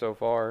game so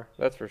far.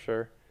 That's for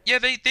sure. Yeah,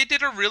 they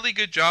did a really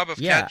good job of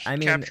Yeah, I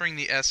mean- capturing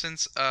the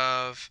essence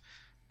of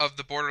of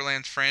the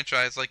Borderlands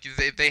franchise. Like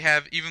they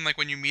have, even like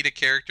when you meet a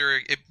character,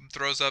 it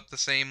throws up the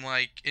same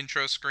like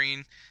intro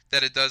screen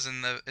that it does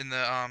in the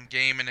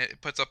game, and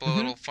it puts up a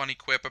little funny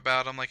quip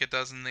about them like it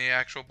does in the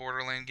actual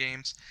Borderland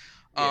games.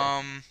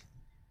 Yeah.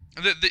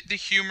 The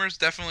humor's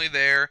definitely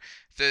there.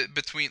 The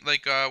between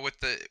like with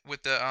the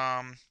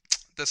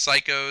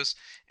psychos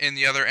and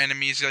the other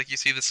enemies, like you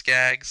see the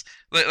skags,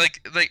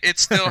 like it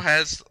still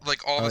has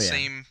like all the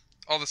same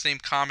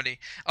comedy.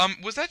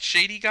 Was that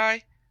Shady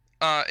guy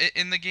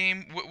in the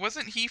game?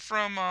 Wasn't he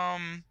from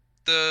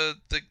the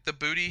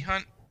Booty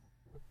Hunt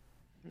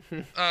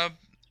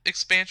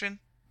expansion?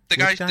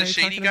 The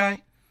Shady guy?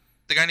 About?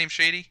 The guy named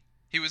Shady?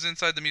 He was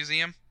inside the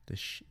museum?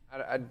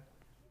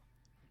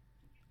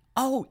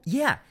 Oh,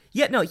 yeah.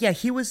 Yeah, no, yeah,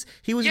 he was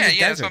in the desert,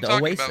 that's what I'm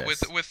talking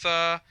Oasis.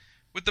 about,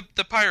 with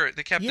the pirate,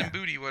 the Captain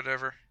Booty,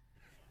 whatever.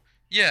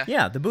 Yeah.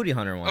 Yeah, the Booty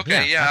Hunter one.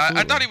 Okay,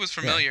 I thought he was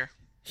familiar. Yeah.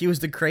 He was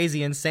the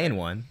crazy, insane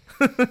one.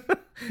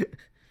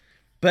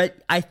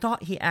 But I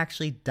thought he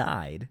actually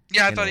died.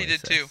 Yeah, I thought he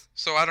did too.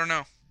 So I don't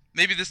know.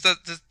 Maybe this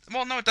does.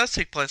 Well, no, it does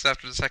take place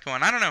after the second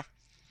one. I don't know.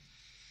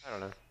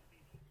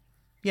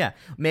 Yeah,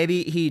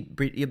 maybe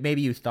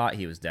you thought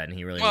he was dead and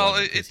he really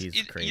wasn't.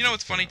 He's crazy. You know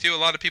what's funny too? A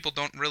lot of people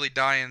don't really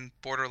die in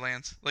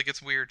Borderlands. Like,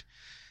 it's weird.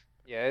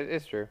 Yeah,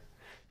 it's true.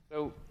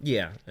 So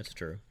yeah, that's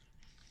true.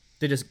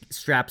 They just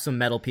strap some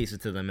metal pieces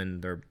to them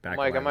and they're back.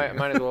 Mike, I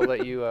might as well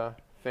let you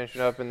finish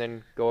it up and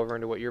then go over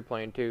into what you're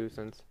playing too,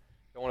 since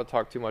I don't want to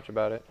talk too much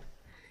about it.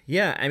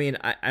 Yeah, I mean,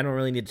 I don't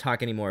really need to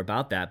talk any more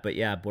about that, but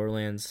yeah,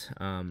 Borderlands,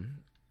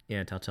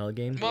 Telltale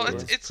game. Well,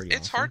 it's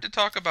awesome. Hard to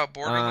talk about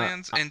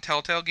Borderlands and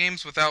Telltale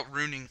games without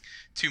ruining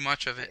too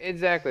much of it.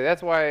 Exactly,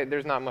 that's why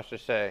there's not much to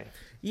say.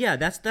 Yeah,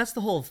 that's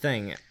the whole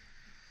thing.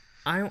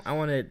 I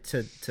wanted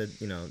to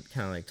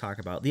kind of like talk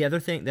about the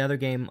other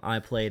game I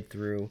played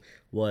through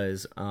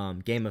was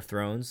Game of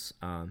Thrones,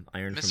 Iron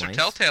from Ice. Mr.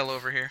 Telltale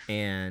over here.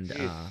 And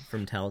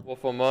from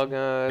Wolf Among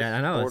Us. Yeah,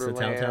 I know, it's a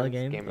Telltale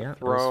game. Game of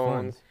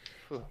Thrones.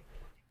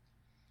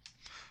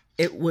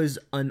 It was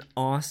an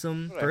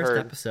awesome first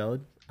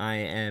episode. I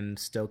am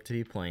stoked to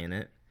be playing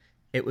it.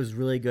 It was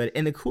really good.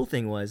 And the cool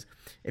thing was,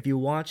 if you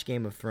watch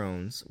Game of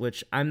Thrones,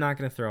 which I'm not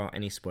going to throw out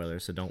any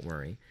spoilers, so don't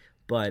worry,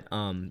 but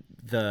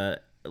the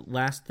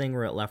last thing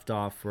where it left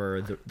off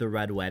for the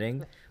Red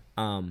Wedding,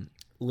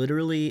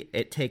 literally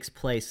it takes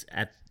place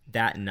at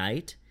that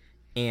night,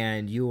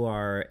 and you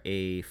are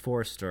a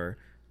Forester,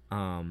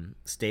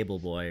 stable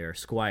boy or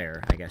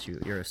squire. I guess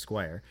you're a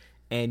squire.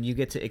 And you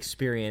get to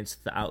experience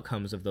the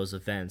outcomes of those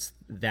events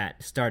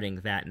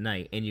starting that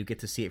night, and you get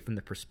to see it from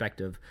the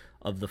perspective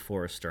of the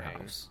Forester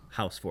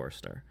House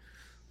Forester,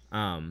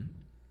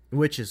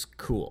 which is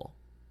cool.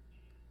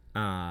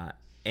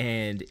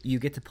 And you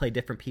get to play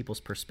different people's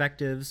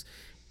perspectives.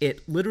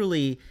 It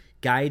literally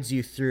guides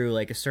you through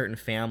like a certain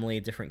family,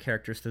 different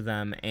characters to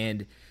them,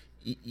 and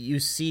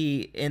you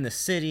see in the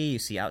city, you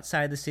see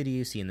outside the city,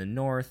 you see in the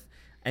north.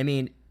 I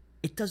mean,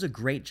 it does a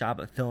great job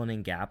at filling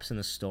in gaps in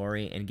the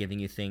story and giving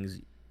you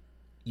things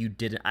you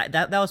didn't.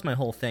 That was my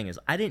whole thing, is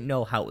I didn't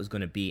know how it was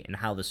going to be and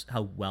how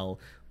well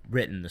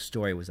written the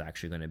story was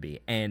actually going to be,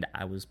 and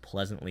I was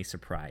pleasantly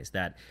surprised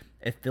that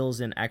it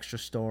fills in extra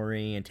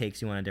story and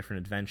takes you on a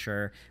different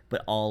adventure,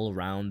 but all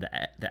around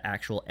the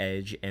actual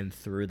edge and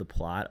through the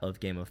plot of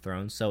Game of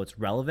Thrones. So it's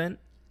relevant,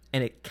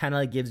 and it kind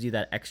of gives you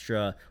that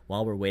extra,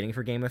 while we're waiting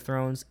for Game of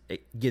Thrones,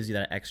 it gives you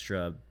that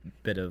extra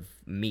bit of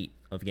meat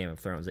of Game of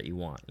Thrones that you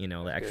want,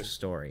 the extra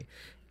story.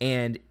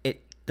 And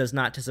it does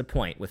not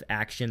disappoint with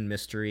action,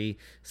 mystery,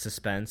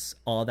 suspense.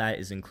 All that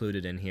is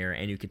included in here,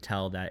 and you could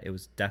tell that it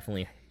was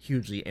definitely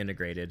hugely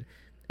integrated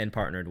and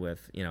partnered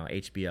with,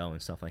 HBO and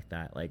stuff like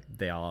that. Like,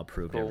 they all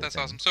approved everything. That's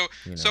awesome. So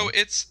it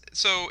is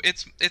its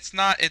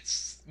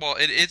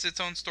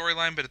own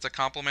storyline, but it's a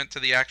complement to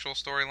the actual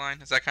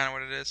storyline. Is that kind of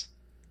what it is?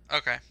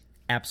 Okay.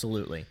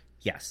 Absolutely.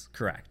 Yes,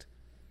 correct.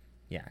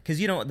 Yeah, because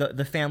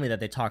the family that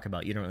they talk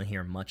about, you don't really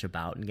hear much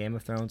about in Game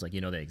of Thrones. Like,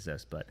 they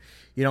exist, but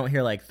you don't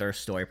hear like their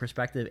story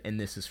perspective, and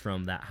this is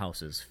from that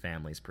house's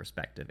family's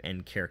perspective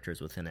and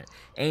characters within it.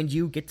 And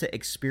you get to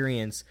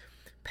experience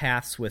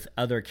paths with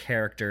other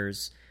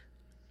characters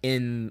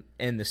in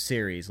the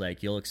series.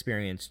 Like, you'll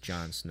experience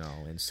Jon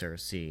Snow and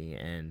Cersei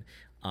and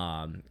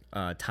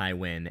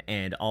Tywin,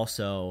 and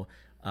also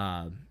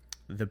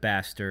the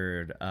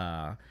bastard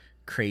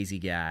crazy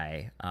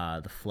guy,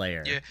 the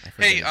Flayer. Yeah.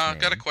 Hey,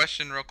 got a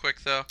question real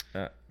quick though.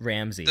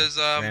 Ramsay. Does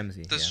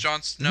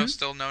Jon Snow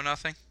still know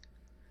nothing?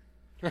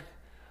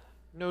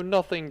 Know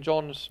nothing,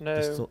 Jon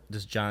Snow.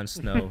 Does Jon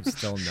Snow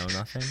still know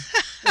nothing?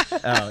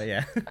 Oh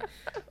yeah.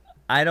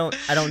 I don't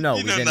know.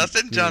 You know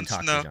nothing, Jon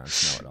Snow. Jon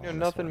Snow at all. You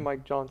know nothing,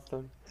 Mike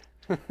Johnston.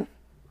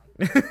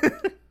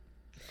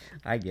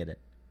 I get it.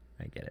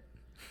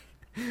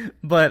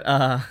 But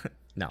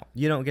no,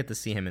 you don't get to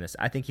see him in this.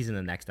 I think he's in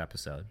the next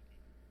episode,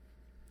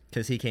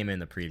 because he came in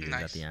the previews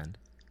at the end.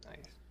 Nice.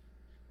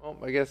 Well,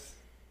 I guess.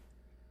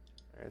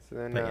 All right, so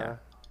then.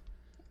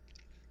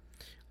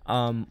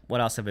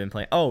 What else have I been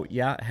playing? Oh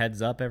yeah,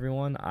 heads up,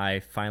 everyone! I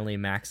finally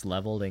max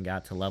leveled and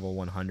got to level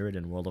 100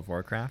 in World of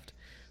Warcraft.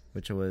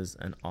 which was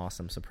an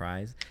awesome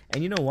surprise.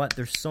 And you know what?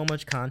 There's so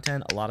much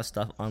content, a lot of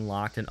stuff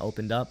unlocked and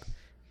opened up,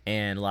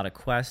 and a lot of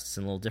quests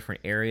and little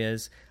different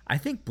areas. I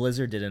think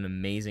Blizzard did an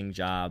amazing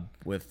job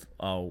with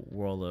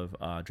World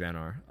of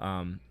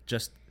Draenor.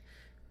 Just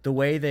the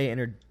way they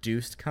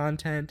introduced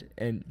content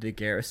and the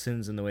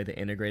garrisons and the way they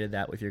integrated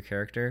that with your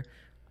character,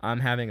 I'm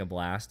having a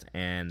blast,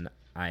 and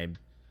I'm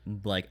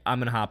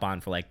gonna hop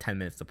on for like 10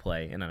 minutes to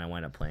play, and then I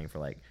wind up playing for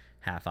like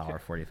half hour,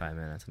 45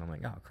 minutes, and I'm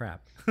like, oh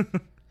crap.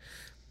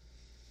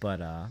 But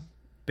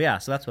yeah,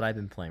 so that's what I've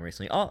been playing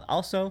recently.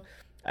 Also,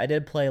 I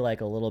did play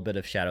like a little bit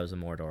of Shadows of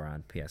Mordor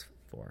on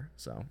PS4,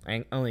 so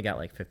I only got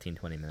like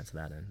 15-20 minutes of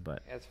that in,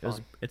 but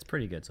it's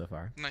pretty good so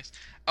far. Nice.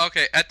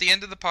 Okay, at the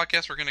end of the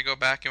podcast, we're going to go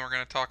back and we're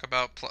going to talk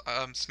about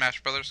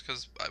Smash Brothers,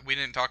 because we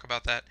didn't talk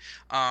about that.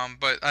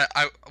 But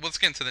let's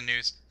get into the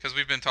news, because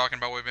we've been talking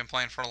about what we've been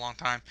playing for a long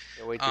time.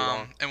 Yeah, way too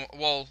long. And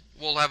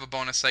we'll have a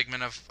bonus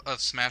segment of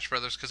Smash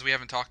Brothers, because we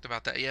haven't talked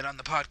about that yet on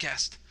the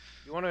podcast.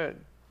 Do you want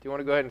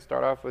to go ahead and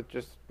start off with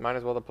just might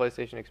as well the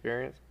PlayStation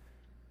experience?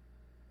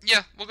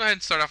 Yeah, we'll go ahead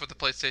and start off with the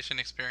PlayStation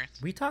experience.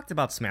 We talked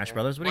about Smash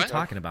Brothers. What are you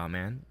talking about,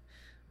 man?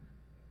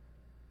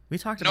 We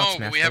talked about Smash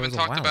Brothers. No, but we haven't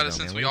talked about it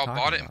since man. we all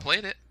bought it and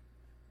played it.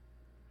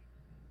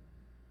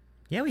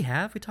 Yeah, we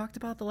have. We talked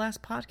about the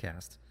last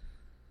podcast.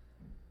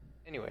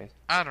 Anyways.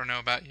 I don't know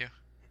about you.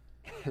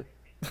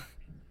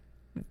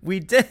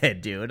 We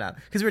did, dude.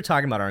 Because we were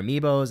talking about our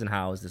amiibos and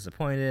how I was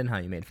disappointed and how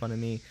you made fun of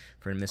me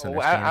for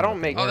misunderstanding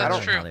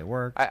how they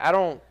work.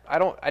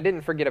 I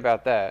didn't forget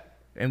about that.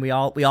 And we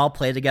all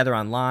played together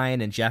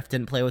online, and Jeff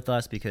didn't play with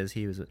us because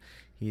he's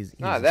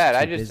not that.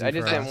 I just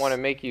didn't want to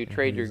make you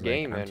trade your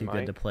game. I'm too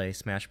good to play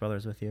Smash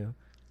Brothers with you.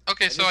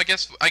 Okay, so I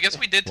guess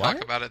we did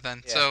talk about it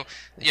then. Yeah. So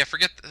yeah,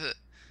 forget.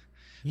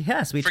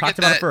 Yes, we talked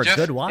about it for a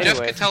good while. Jeff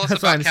can tell us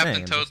about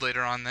Captain Toad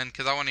later on then,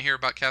 because I want to hear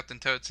about Captain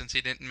Toad since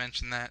he didn't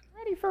mention that.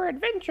 Ready for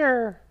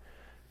adventure.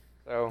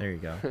 So there you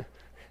go.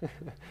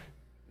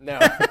 No.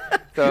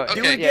 So okay.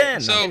 Do it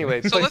again. So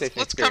anyway, so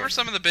let's cover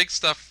some of the big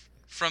stuff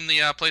from the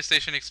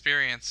PlayStation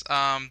experience.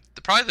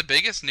 Probably the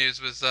biggest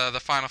news was the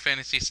Final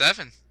Fantasy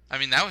VII. I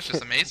mean, that was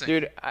just amazing.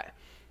 Dude,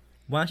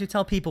 why don't you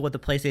tell people what the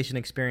PlayStation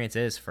experience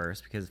is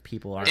first, because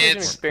people aren't.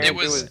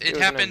 It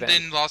happened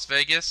in Las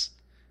Vegas.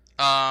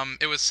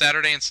 It was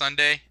Saturday and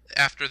Sunday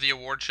after the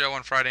award show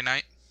on Friday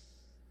night,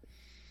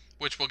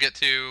 which we'll get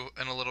to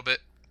in a little bit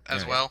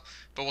as well.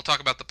 But we'll talk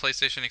about the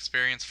PlayStation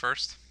experience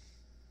first.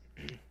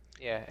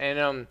 Yeah,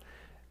 and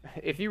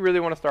if you really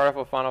want to start off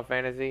with Final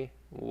Fantasy,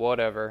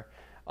 whatever.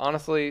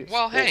 Honestly.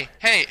 Well, hey,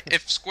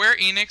 if Square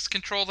Enix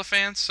control the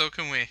fans, so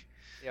can we.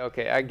 Yeah,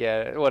 okay, I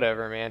get it.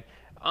 Whatever, man.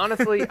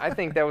 Honestly, I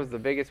think that was the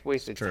biggest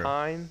waste of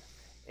time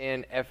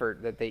and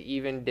effort that they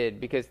even did.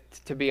 Because,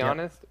 to be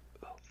honest,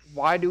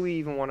 why do we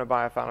even want to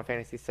buy a Final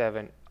Fantasy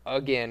VII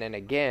again and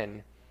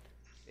again?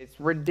 It's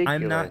ridiculous.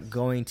 I'm not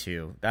going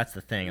to. That's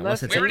the thing.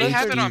 Unless it's we already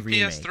have it on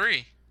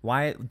PS3.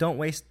 Why? Don't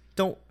waste.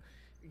 Don't.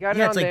 Got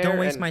it on it's like there, don't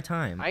waste my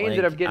time. I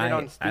ended up getting it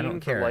on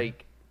Steam for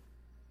like,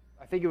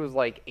 I think it was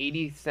like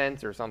 80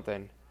 cents or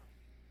something.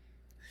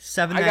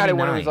 $7.99. I got it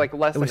when it was like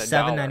less than $1.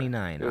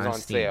 $7.99. It was on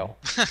Steam. sale,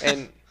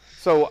 and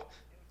so.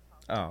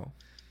 Oh,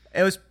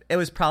 it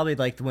was probably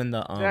like when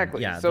the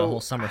exactly. the so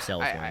whole summer sale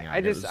was going on.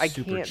 I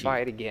can't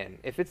buy it again.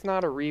 If it's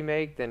not a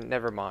remake, then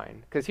never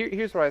mind. Because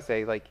here's what I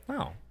say, like.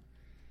 Wow.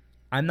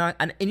 I'm not,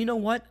 and you know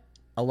what?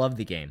 I love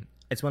the game.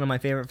 It's one of my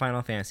favorite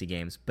Final Fantasy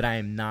games, but I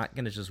am not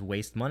going to just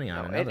waste money on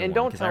another one. And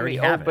don't tell me,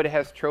 but it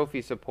has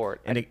trophy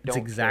support. And it's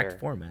exact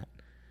format.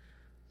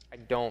 I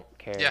don't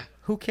care. Yeah.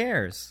 Who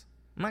cares?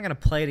 I'm not going to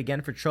play it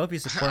again for trophy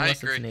support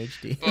unless it's in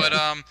HD. But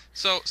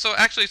so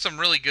actually some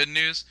really good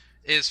news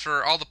is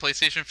for all the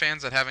PlayStation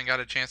fans that haven't got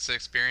a chance to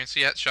experience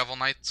yet. Shovel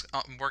Knight's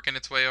working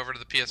its way over to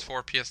the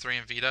PS4, PS3,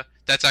 and Vita.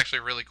 That's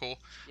actually really cool.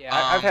 Yeah,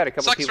 I've had a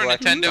couple people sucks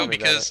for Nintendo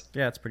because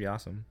it's pretty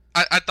awesome.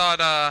 I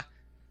thought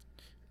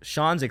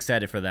Sean's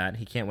excited for that.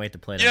 He can't wait to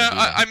play it. Yeah,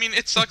 I mean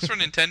it sucks for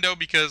Nintendo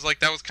because like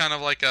that was kind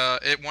of like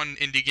it won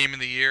Indie Game of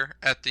the Year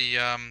at the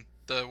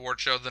award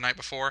show the night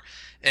before,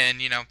 and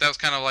that was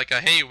kind of like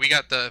a hey, we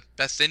got the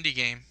best indie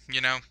game,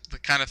 the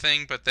kind of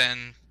thing. But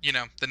then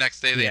the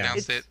next day they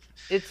announced it.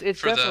 It's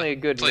definitely a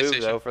good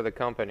move though for the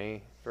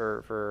company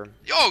for. For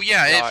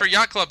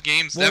Yacht Club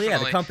Games. Well,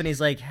 definitely. Yeah, the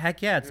company's like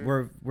heck yeah,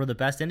 we're the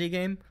best indie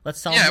game. Let's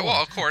sell. Yeah, more.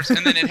 Well, of course,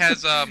 and then it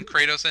has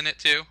Kratos in it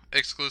too,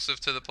 exclusive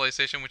to the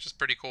PlayStation, which is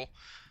pretty cool.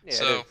 Yeah,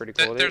 so, it is pretty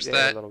cool. There's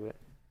that. A little bit.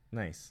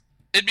 Nice.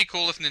 It'd be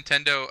cool if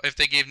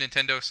they gave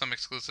Nintendo some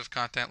exclusive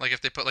content, like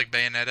if they put like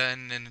Bayonetta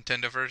in the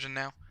Nintendo version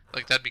now,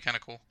 like that'd be kind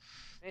of cool.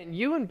 And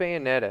you and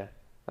Bayonetta,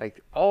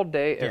 like all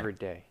day, every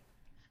day.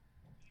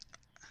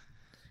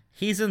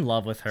 He's in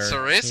love with her.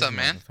 Cereza,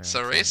 man,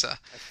 Cereza.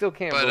 I still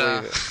can't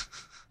believe it.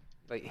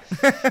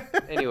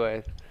 Like,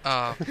 anyways.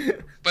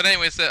 But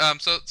anyways,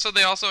 so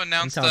they also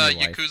announced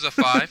Yakuza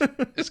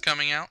 5 is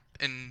coming out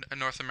in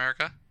North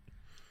America.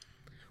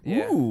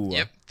 Yeah. Ooh.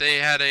 Yep, they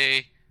had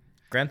a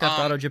Grand Theft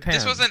Auto Japan.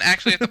 This wasn't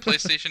actually at the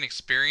PlayStation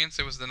Experience.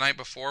 It was the night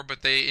before,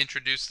 but they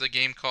introduced the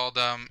game called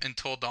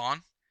Until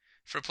Dawn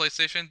for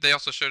PlayStation. They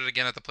also showed it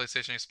again at the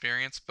PlayStation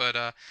Experience,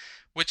 but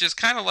which is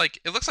kind of like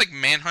it looks like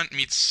Manhunt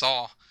meets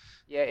Saw.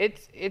 Yeah,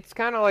 it's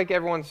kind of like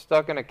everyone's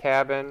stuck in a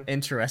cabin.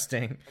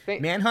 Interesting.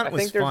 Manhunt was fun. I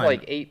think there's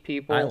like 8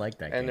 people. I like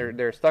that and game.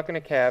 they're stuck in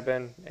a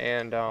cabin,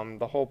 and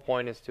the whole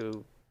point is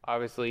to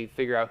obviously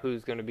figure out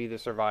who's going to be the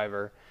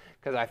survivor.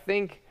 Because I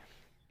think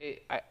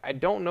I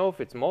don't know if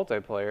it's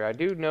multiplayer. I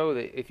do know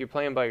that if you're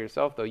playing by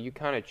yourself, though, you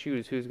kind of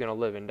choose who's going to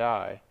live and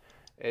die.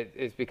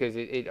 It's because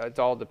it's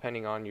all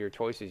depending on your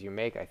choices you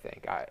make. I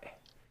think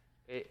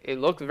it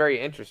looks very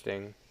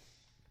interesting.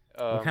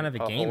 What kind of a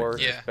game? Horror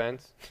is it?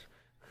 Suspense.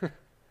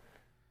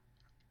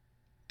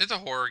 It's a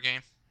horror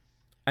game.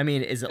 I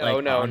mean, is it No,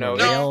 like no, on no.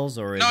 the rails,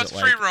 or is it's it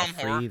free like roam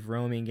a horror. free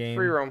roaming game?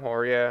 Free roam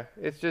horror, yeah.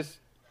 It's just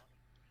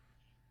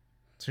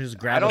So just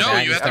grab I a don't No,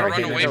 bag you and have to start run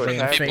hitting away everybody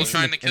from in the people face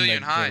trying in to kill the- you in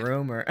and the hide.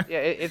 room, or yeah,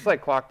 it's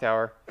like Clock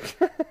Tower.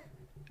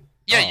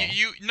 Yeah, Oh.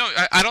 you no,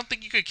 I don't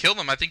think you could kill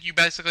them. I think you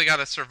basically got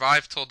to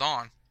survive till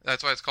dawn.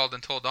 That's why it's called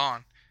Until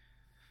Dawn.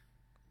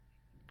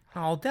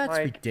 Oh, that's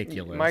Mike,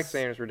 ridiculous. Mike's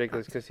saying it's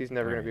ridiculous because he's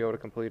never going to be able to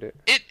complete it.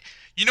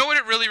 You know what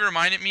it really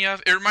reminded me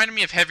of? It reminded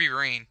me of Heavy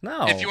Rain.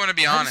 No. If you want to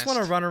be I honest. just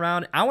want to run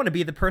around. I want to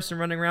be the person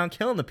running around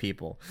killing the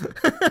people.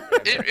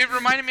 It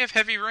reminded me of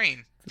Heavy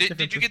Rain. It's a Did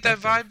different you get that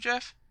perspective. vibe,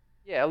 Jeff?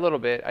 Yeah, a little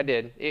bit. I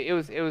did. It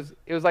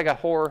was like a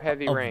horror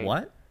heavy Of rain.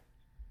 what?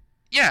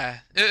 Yeah,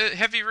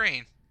 Heavy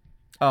Rain.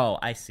 Oh,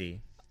 I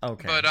see.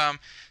 Okay. But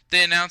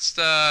they announced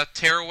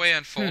Tearaway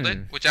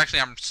Unfolded, which actually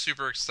I'm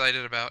super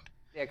excited about.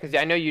 Yeah, because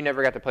I know you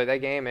never got to play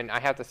that game, and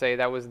I have to say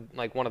that was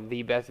like one of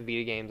the best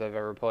Vita games I've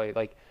ever played.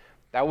 Like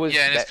that was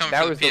Yeah, and it's coming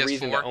for the the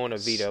reason to PS4. own a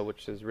Vita,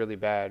 which is really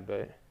bad,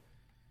 but.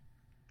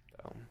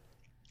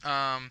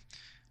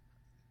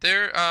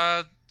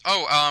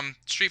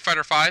 Street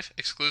Fighter V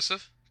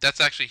exclusive. That's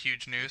actually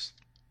huge news.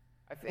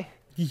 I think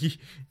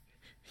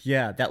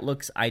yeah, that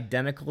looks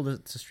identical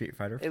to Street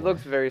Fighter 4. it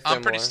looks very similar.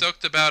 I'm pretty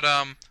stoked about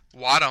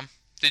Wadum.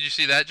 Did you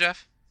see that,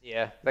 Jeff?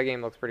 Yeah, that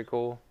game looks pretty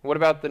cool. What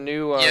about the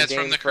new? Yeah, it's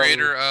game from the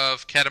creator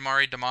of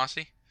Katamari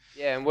Damacy.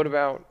 Yeah, and what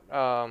about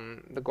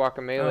the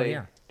Guacamelee Oh,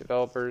 yeah.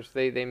 developers?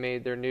 They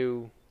made their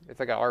new. It's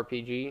like a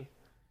RPG.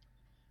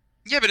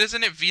 Yeah, but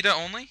isn't it Vita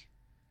only?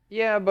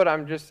 Yeah, but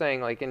I'm just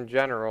saying, like in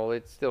general,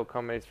 it's still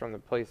coming. It's from the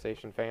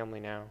PlayStation family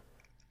now.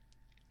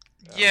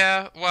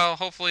 Yeah, well,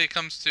 hopefully it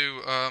comes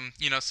to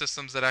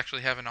systems that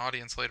actually have an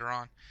audience later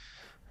on.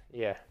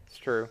 Yeah, it's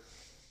true.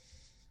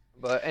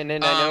 But and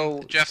then I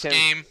know Jeff's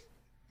game,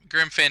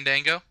 Grim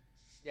Fandango.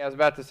 Yeah, I was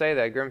about to say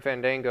that Grim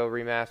Fandango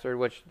remastered,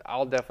 which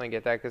I'll definitely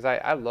get that because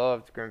I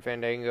loved Grim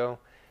Fandango.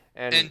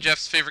 And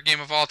Jeff's favorite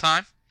game of all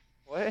time,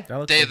 what? That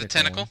looks Day like of the a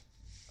cool Tentacle.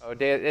 one.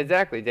 Oh,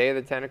 exactly, Day of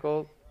the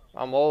Tentacle.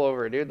 I'm all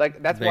over it, dude.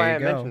 Like that's There why you I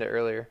go. mentioned it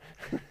earlier.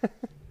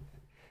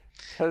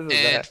 'Cause of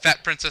And that.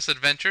 Fat Princess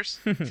Adventures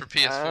for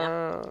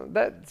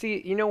PS4.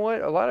 See, you know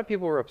what? A lot of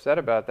people were upset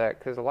about that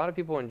because a lot of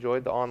people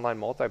enjoyed the online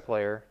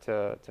multiplayer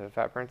to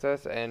Fat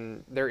Princess,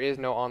 and there is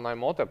no online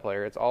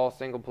multiplayer. It's all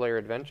single player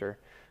adventure,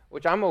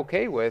 which I'm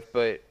okay with,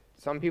 but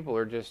some people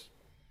are just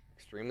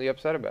extremely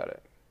upset about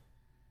it.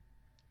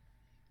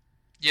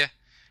 Yeah,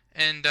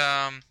 and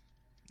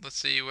let's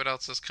see what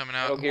else is coming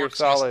out. Metal Gear Orcs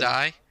Solid. Must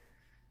Die.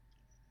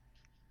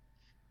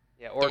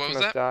 Yeah, what Orcs was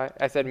Must that? Die.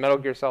 I said Metal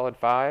Gear Solid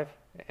 5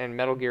 and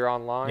Metal Gear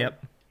Online.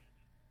 Yep.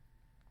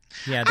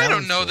 Yeah, I that don't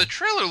one's know. cool. The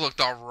trailer looked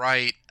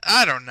alright.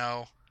 I don't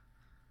know.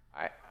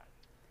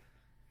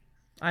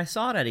 I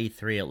saw it at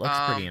E3. It looks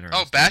pretty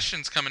interesting. Oh,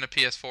 Bastion's coming to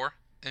PS4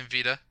 and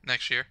Vita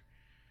next year.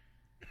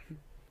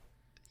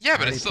 Yeah,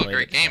 but I it's still a played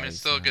great it game. twice And it's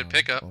still a good now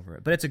pickup. over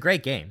it. But it's a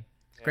great game.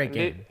 It's a great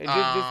game.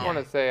 Just want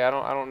to say, I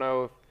don't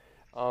know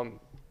if,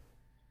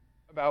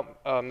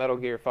 about Metal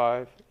Gear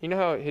 5. You know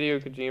how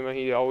Hideo Kojima,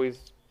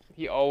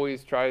 he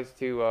always tries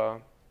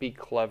to be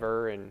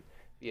clever and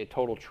be a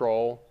total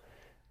troll.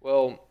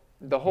 Well,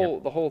 the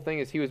whole thing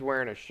is he was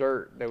wearing a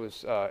shirt that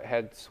was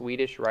had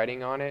Swedish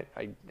writing on it.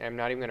 I'm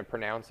not even going to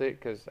pronounce it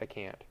because I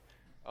can't.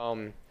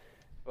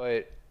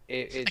 But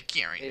it I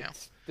can't right now.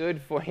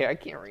 stood for I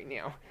can't right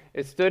now.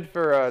 It stood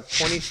for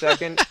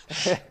 22nd.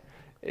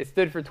 It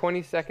stood for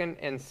 22nd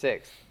and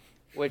 6th,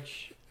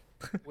 which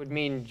would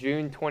mean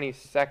June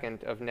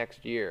 22nd of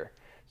next year.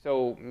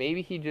 So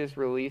maybe he just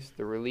released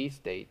the release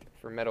date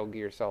for Metal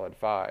Gear Solid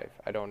 5.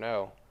 I don't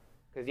know,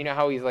 because you know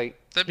how he's like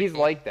he's cool.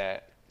 like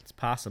that. It's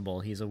possible.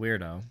 He's a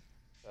weirdo.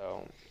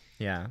 So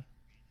Yeah.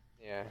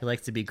 yeah. He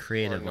likes to be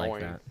creative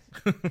like annoying.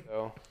 that.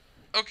 So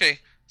Okay,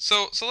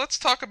 so let's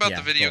talk about Yeah,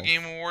 the video both.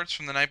 game awards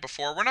from the night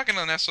before. We're not going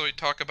to necessarily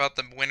talk about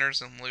the winners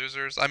and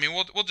losers. I mean,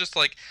 we'll just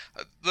like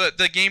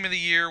the game of the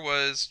year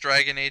was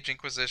Dragon Age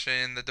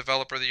Inquisition. The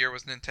developer of the year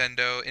was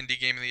Nintendo. Indie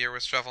game of the year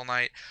was Shovel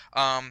Knight.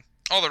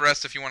 All the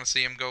rest, if you want to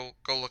see them, go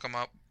look them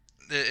up.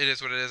 It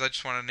is what it is. I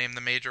just want to name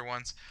the major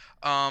ones.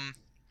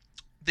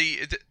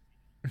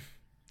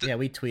 Yeah,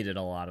 we tweeted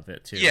a lot of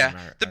it too. Yeah, on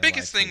our the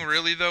biggest live thing tweets.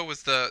 really though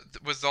was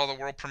all the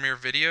world premiere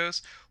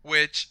videos,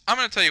 which I'm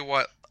gonna tell you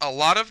what, a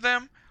lot of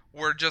them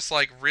were just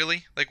like,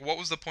 really, like what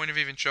was the point of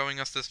even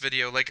showing us this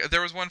video? Like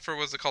there was one for,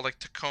 was it called like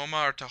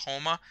Tacoma or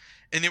Tahoma,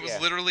 And it was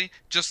literally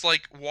just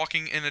like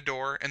walking in a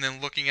door and then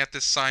looking at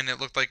this sign that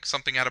looked like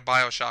something out of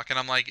BioShock. And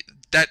I'm like,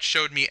 that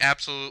showed me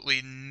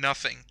absolutely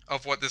nothing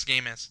of what this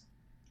game is.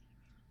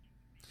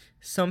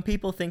 Some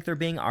people think they're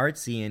being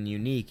artsy and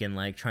unique and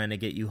like trying to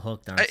get you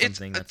hooked on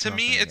something. That's to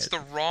me, it's the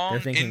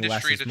wrong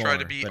industry to try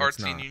to be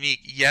artsy and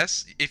unique.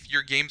 Yes, if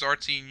your game's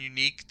artsy and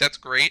unique, that's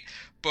great.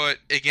 But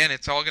again,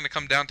 it's all going to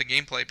come down to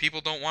gameplay.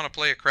 People don't want to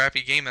play a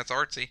crappy game that's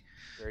artsy.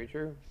 Very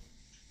true.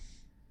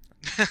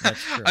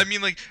 That's true. I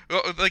mean, like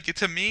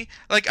to me,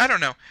 like I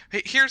don't know.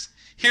 Hey, here's.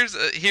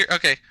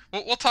 Okay,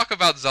 we'll talk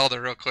about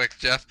Zelda real quick,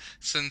 Jeff.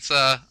 Since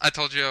I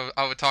told you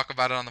I would talk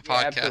about it on the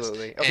podcast.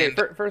 Absolutely. Okay.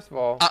 And First of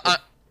all,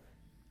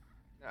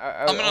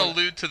 I'm going to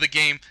allude to the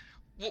game.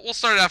 We'll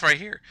start it off right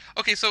here.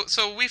 Okay, so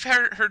we've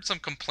heard some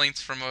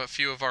complaints from a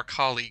few of our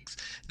colleagues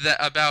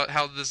about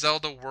how the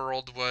Zelda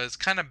world was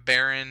kind of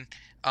barren,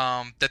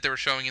 that they were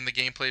showing in the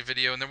gameplay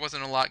video, and there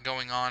wasn't a lot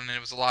going on, and it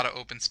was a lot of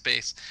open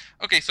space.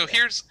 Okay, so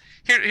here's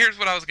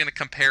what I was going to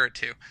compare it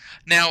to.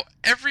 Now,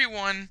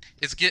 everyone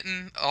is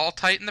getting all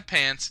tight in the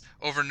pants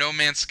over No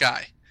Man's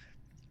Sky.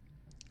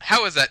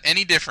 How is that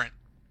any different?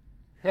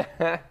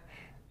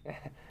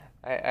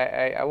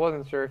 I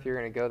wasn't sure if you were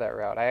going to go that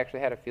route. I actually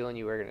had a feeling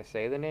you were going to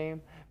say the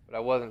name, but I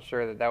wasn't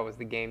sure that was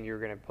the game you were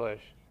going to push.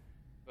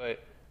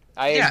 But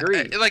I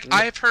agree. Like,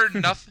 I've heard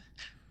nothing.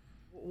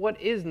 What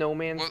is No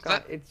Man's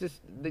Sky? It's just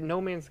the No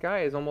Man's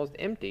Sky is almost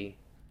empty.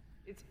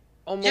 It's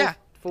almost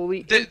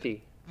fully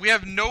empty. We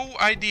have no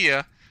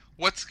idea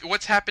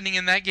what's happening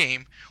in that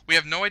game. We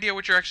have no idea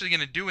what you're actually going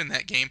to do in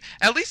that game.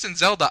 At least in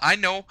Zelda, I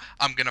know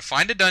I'm going to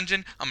find a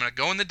dungeon. I'm going to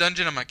go in the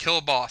dungeon. I'm going to kill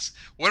a boss.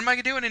 What am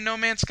I doing in No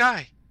Man's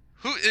Sky?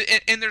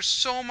 And there's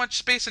so much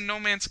space in No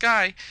Man's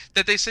Sky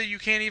that they say you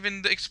can't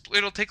even.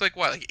 It'll take like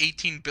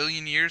 18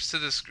 billion years to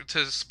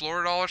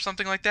explore it all or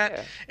something like that.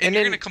 Yeah. And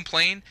you're gonna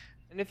complain.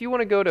 And if you want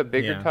to go to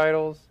bigger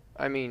titles,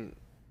 I mean,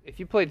 if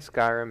you played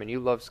Skyrim and you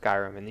love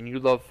Skyrim and then you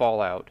love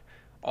Fallout,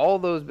 all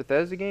those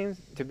Bethesda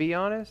games, to be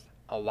honest,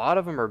 a lot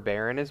of them are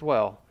barren as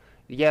well.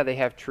 Yeah, they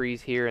have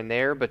trees here and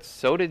there, but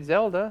so did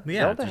Zelda.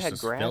 Zelda had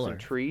grass and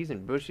trees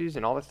and bushes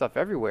and all that stuff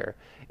everywhere.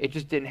 It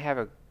just didn't have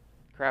a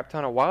crap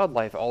ton of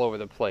wildlife all over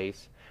the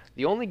place.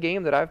 The only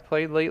game that I've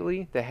played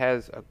lately that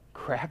has a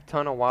crap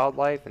ton of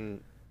wildlife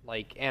and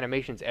like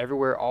animations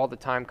everywhere all the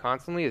time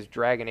constantly is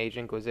Dragon Age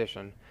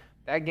Inquisition.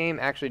 That game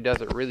actually does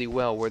it really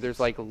well, where there's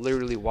like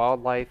literally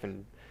wildlife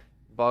and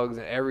bugs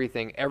and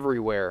everything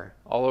everywhere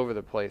all over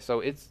the place.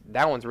 So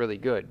that one's really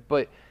good.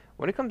 But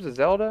when it comes to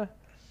Zelda,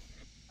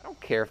 I don't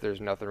care if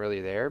there's nothing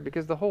really there,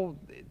 because the whole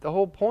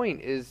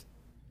point is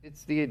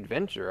it's the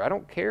adventure. I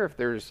don't care if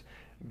there's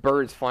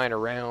birds flying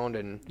around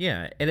and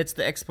it's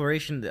the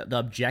exploration, the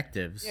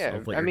objectives.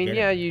 Of what you're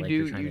getting.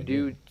 You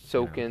do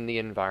soak in the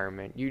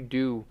environment. You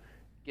do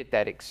get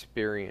that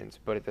experience,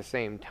 but at the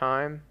same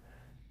time,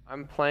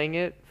 I'm playing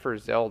it for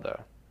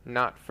Zelda,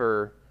 not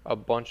for a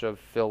bunch of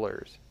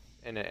fillers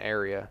in an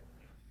area.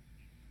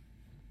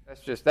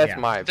 That's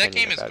my opinion. That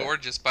game is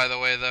gorgeous, by the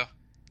way, though.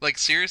 Like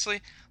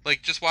seriously,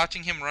 like just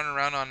watching him run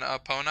around on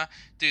Epona,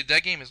 dude,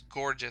 that game is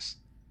gorgeous.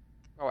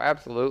 Oh,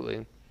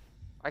 absolutely.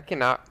 I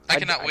cannot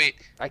wait.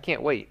 I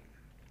can't wait.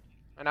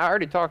 And I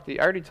already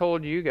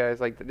told you guys,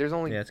 like, there's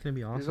only it's gonna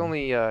be awesome. There's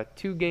only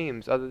 2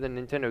 games other than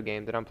Nintendo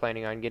games that I'm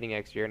planning on getting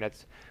next year, and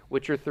that's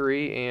Witcher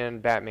 3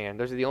 and Batman.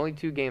 Those are the only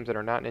 2 games that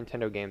are not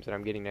Nintendo games that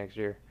I'm getting next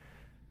year.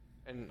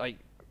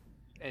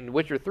 And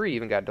Witcher 3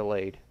 even got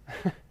delayed.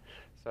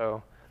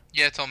 So.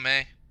 Yeah, till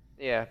May.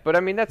 Yeah, but I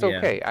mean that's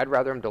okay. I'd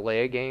rather them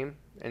delay a game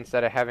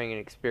instead of having an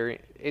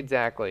experience.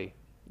 Exactly.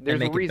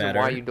 There's a reason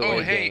why you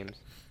delay games.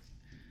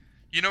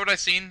 You know what I've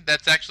seen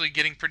that's actually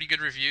getting pretty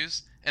good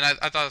reviews, and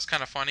I thought it was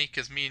kind of funny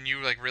because me and you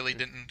like really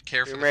didn't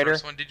care for the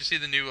first one. Did you see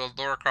the new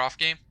Lara Croft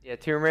game? Yeah,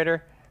 Tomb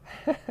Raider.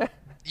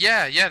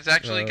 yeah, it's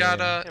actually got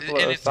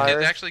it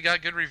actually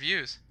got good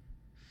reviews.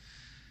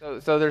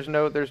 So there's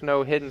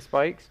no hidden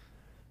spikes.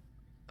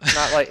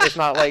 It's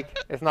not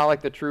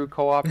like the true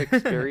co-op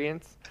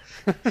experience.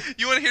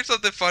 You want to hear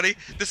something funny?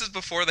 This is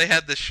before they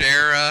had the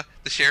share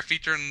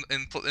feature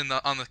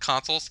on the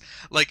consoles.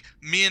 Like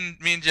me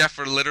and Jeff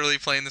were literally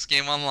playing this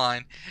game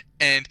online,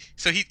 and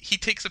so he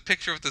takes a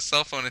picture with his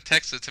cell phone and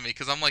texts it to me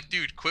because I'm like,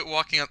 dude, quit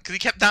walking up, because he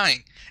kept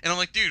dying, and I'm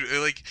like, dude,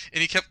 like,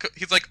 and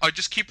he's like, I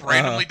just keep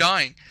randomly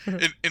dying,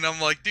 and I'm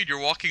like, dude, you're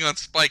walking on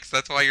spikes,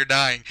 that's why you're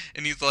dying,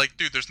 and he's like,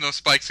 dude, there's no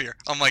spikes here.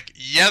 I'm like,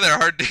 yeah, there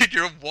are, dude,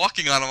 you're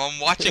walking on them. I'm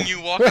watching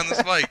you walk on the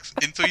spikes,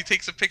 and so he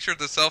takes a picture of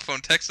the cell phone,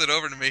 texts it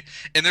over to me,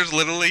 and there's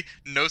literally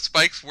no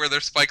spikes where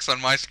there's spikes on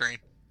my screen.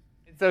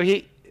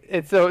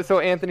 So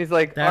Anthony's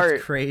like, that's all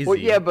right, crazy. Well,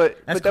 yeah, but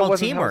that wasn't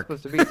teamwork. How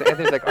it's supposed to be. So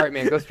Anthony's like, all right,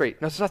 man, go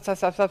straight. No,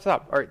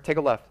 stop. All right, take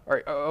a left. All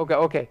right,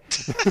 okay.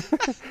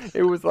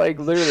 It was like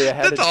literally I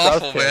had to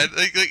trust awful, man.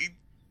 Like,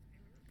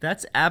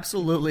 that's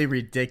absolutely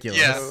ridiculous.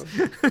 Yes.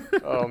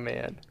 Oh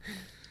man.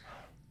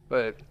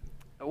 But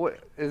what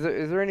is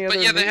there any other?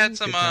 But yeah, they had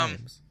some.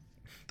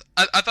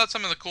 I thought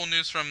some of the cool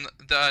news from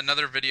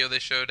another video they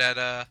showed at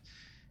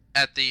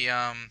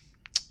the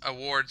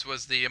awards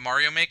was the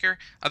Mario Maker.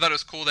 I thought it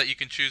was cool that you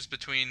can choose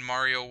between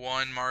Mario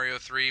 1, Mario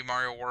 3,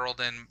 Mario World,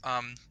 and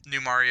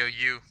New Mario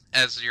U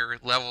as your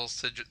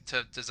levels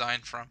to design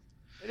from.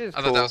 It is I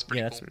cool. thought that was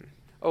pretty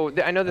cool.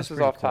 I know this That's is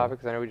pretty off cool. topic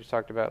because I know we just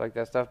talked about like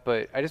that stuff,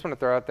 but I just want to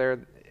throw out there,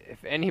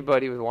 if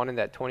anybody was wanting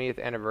that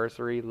 20th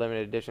anniversary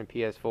limited edition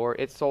PS4,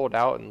 it sold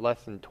out in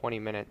less than 20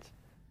 minutes,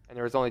 and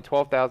there was only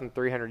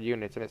 12,300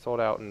 units, and it sold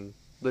out in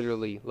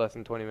literally less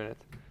than 20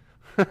 minutes.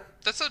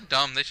 That's so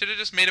dumb. They should have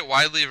just made it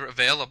widely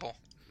available.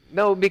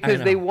 No,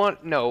 because I they know.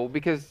 want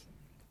because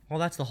Well,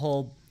 that's the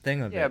whole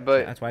thing of yeah, it.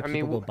 but That's why I people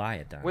mean, go buy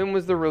it. Then. when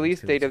was the release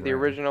Because date it's of the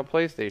rare. original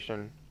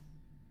PlayStation?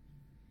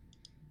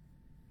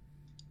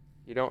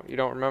 You don't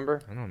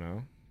remember? I don't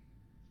know.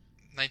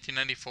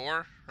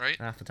 1994, right?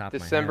 Off the top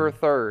December of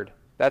my head. 3rd.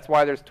 That's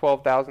why there's Google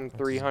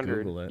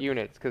 12,300 it.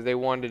 units, because they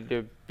wanted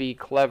to be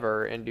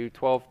clever and do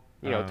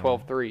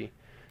 12.3.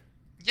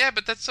 Yeah,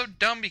 but that's so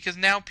dumb because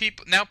now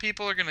people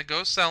are gonna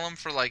go sell them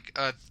for like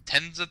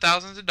tens of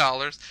thousands of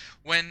dollars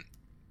when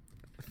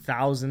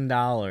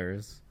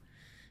 $1,000.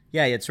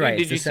 Yeah, it's right.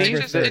 Did you It's see?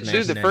 December 3rd,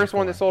 Dude, the first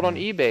one that sold on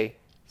 1994. eBay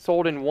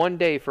sold in one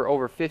day for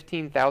over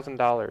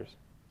 $15,000.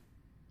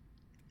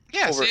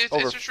 yeah, Over- see,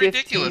 over it's just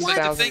ridiculous. Like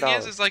the thing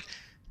 $15,000. is like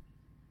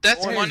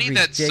that's That is money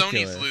that Sony's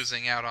ridiculous.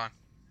 losing out on.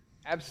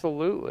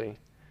 Absolutely.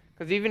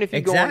 Because even if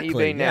you go on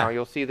Exactly, eBay now, yeah.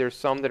 you'll see there's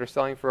some that are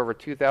selling for over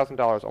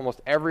 $2,000.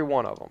 Almost every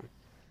one of them.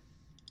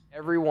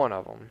 Every one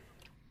of them.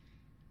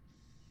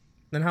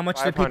 Then how much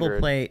do people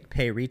 500.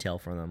 pay retail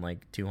for them?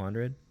 Like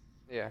 200?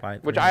 Yeah,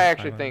 Five- which I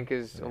actually 500? think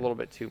is a Yeah. little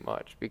bit too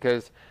much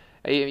because,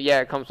 yeah,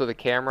 it comes with a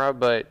camera,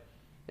 but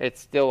it's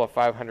still a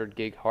 500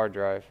 gig hard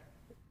drive.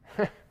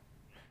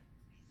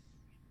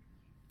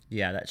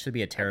 Yeah, that should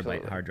be a terabyte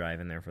Absolutely. hard drive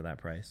in there for that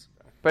price.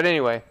 But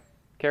anyway,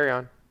 carry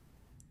on.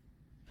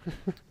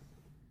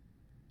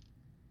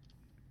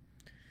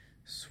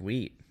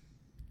 Sweet.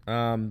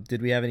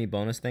 Did we have any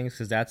bonus things?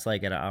 Because that's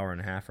like at an hour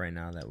and a half right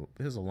now.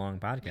 This is a long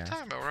What are you podcast.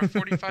 talking about? We're at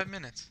 45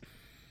 minutes.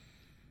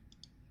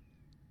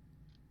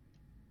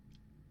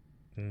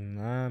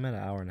 I'm at an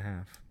hour and a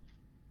half.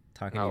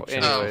 Talking Oh, to you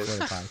anyways.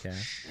 before the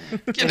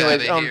podcast. Get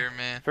Anyways, out of here,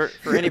 man.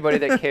 For anybody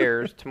that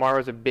cares,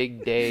 tomorrow's a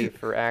big day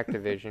for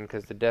Activision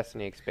because the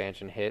Destiny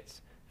expansion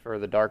hits for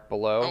the Dark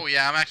Below. Oh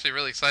yeah, I'm actually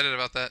really excited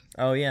about that.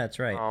 Oh yeah, that's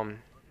right.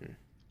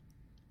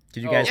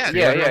 Did you oh, guys? Yeah, yeah,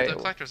 dude, I got yeah. the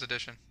collector's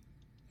edition.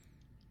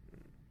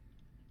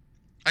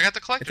 I got the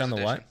collector's It's on the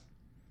edition. what?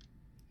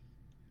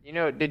 You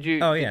know, did you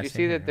Oh did yeah. you same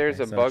see here. that there's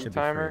Okay, a so it bug should be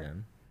free timer?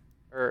 then.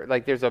 Or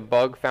like there's a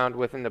bug found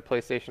within the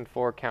PlayStation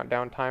 4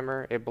 countdown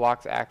timer. It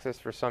blocks access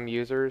for some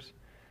users.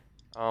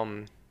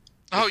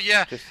 Oh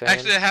yeah, just saying.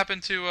 actually that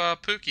happened to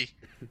Pookie.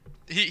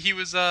 He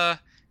was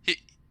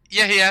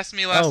he asked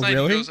me last Oh, night.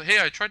 really? He goes, "Hey,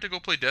 I tried to go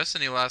play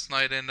Destiny last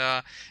night, and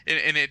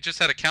it just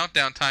had a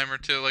countdown timer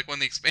to like when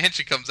the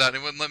expansion comes out. And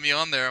it wouldn't let me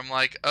on there." I'm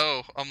like,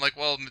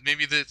 well,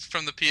 maybe that's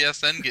from the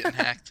PSN getting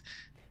hacked.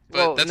 But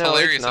Well, that's no, it's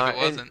hilarious not. if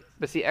it wasn't.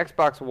 But see,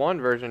 Xbox One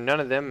version, none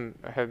of them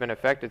have been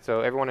affected,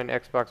 so everyone in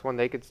Xbox One,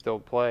 they could still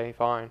play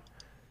fine.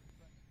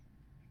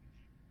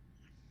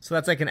 So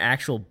that's like an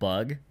actual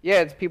bug. Yeah,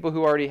 it's people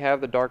who already have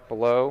the Dark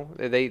Below.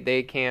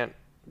 They can't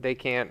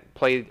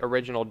play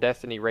original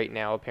Destiny right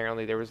now.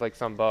 Apparently, there was like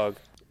some bug.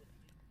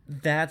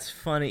 That's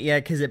funny. Yeah,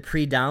 because it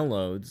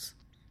pre-downloads.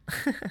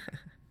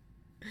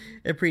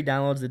 It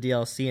pre-downloads the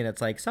DLC, and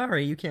it's like,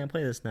 sorry, you can't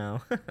play this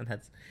now.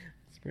 That's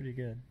pretty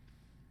good.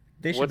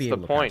 They should What's be the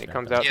able to point? patch It that,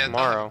 comes though. out Yeah,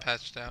 tomorrow. they'll have it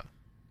patched out.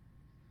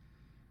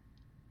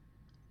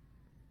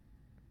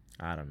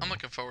 I don't know. I'm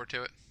looking forward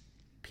to it.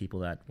 People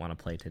that want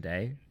to play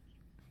today.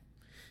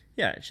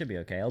 Yeah, it should be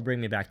okay. It'll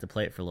bring me back to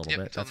play it for a little Yep,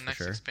 bit. until That's the for next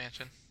sure.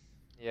 expansion.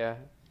 Yeah.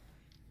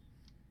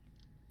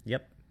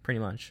 Yep, pretty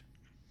much.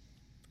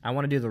 I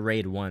want to do the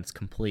raid once,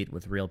 complete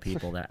with real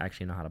people that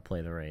actually know how to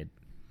play the raid.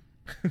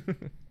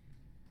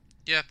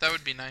 Yeah, that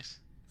would be nice.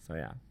 So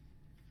yeah.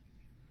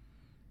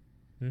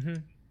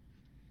 Mhm.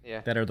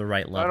 Yeah. That are the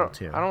right I level don't,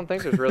 too. I don't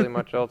think there's really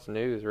much else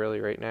news really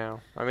right now.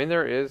 I mean,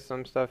 there is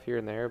some stuff here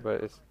and there,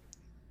 but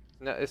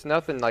it's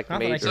nothing like Not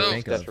that I major can or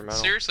think of.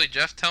 detrimental. Seriously,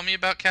 Jeff, tell me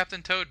about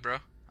Captain Toad, bro.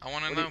 I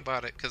want to What do know you-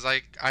 about it because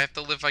I have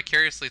to live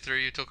vicariously through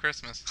you till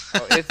Christmas.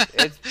 Oh,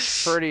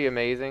 it's pretty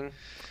amazing.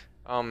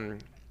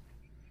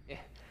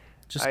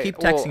 Just keep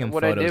texting him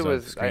what I photos did of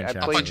was I screenshots.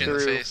 I'll played punch you in the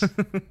through.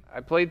 face. I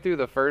played through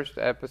the first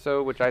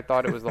episode, which I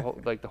thought it was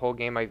the whole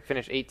game. I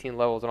finished 18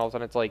 levels, and all of a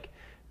sudden it's like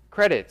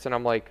credits, and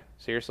I'm like,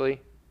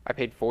 seriously? I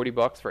paid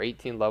 $40 for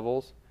 18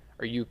 levels?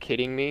 Are you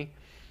kidding me?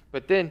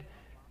 But then,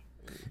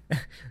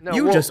 no,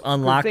 You just the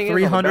unlocked thing is, on the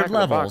 300 back of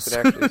the box, levels.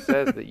 It actually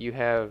says that you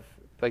have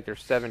like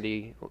there's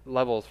 70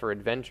 levels for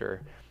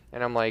adventure,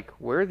 and I'm like,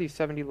 where are these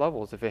 70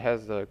 levels if it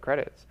has the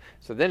credits?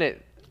 So then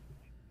it.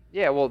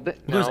 Yeah, well, There's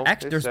no,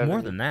 there's more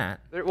 70. than that.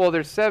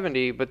 There's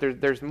 70, but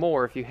there's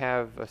more if you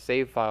have a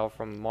save file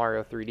from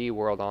Mario 3D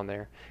World on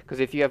there. Because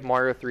if you have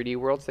Mario 3D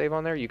World save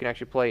on there, you can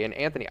actually play. And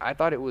Anthony, I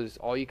thought it was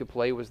all you could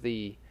play was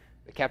the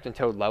Captain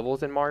Toad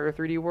levels in Mario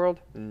 3D World.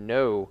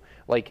 No,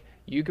 like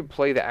you could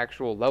play the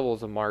actual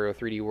levels of Mario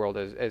 3D World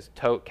as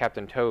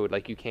Captain Toad.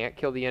 Like you can't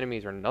kill the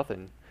enemies or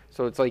nothing. So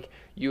So it's like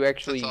you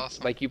actually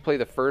awesome. like you play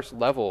the first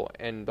level,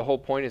 and the whole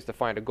point is to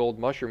find a gold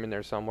mushroom in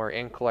there somewhere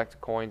and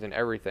collect coins and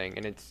everything,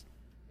 and it's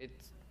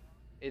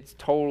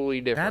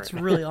totally different. That's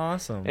really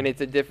awesome. And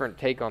it's a different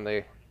take on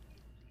the.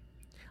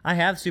 I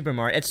have Super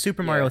Mario. It's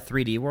Super Mario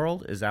 3D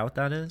World. Is that what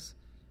that is?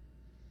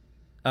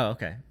 Oh,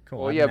 okay,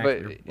 cool. Well, yeah,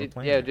 but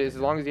as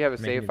long as you have a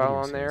save file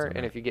on there,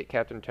 and if you get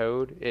Captain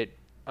Toad, it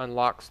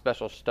unlocks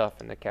special stuff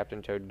in the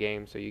Captain Toad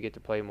game, so you get to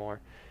play more.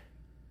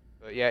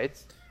 But yeah,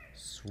 it's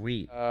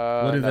sweet.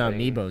 What do the nothing.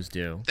 amiibos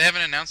do? They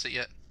haven't announced it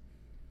yet.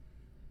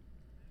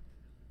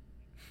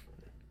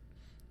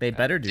 They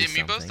better do the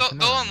something. amiibos,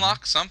 they'll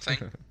unlock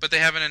something, but they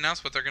haven't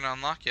announced what they're going to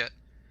unlock yet.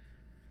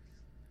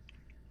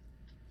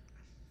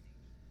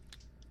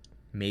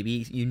 Maybe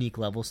unique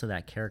levels to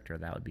that character.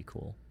 That would be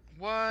cool.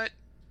 What?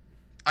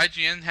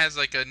 IGN has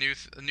like a new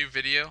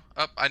video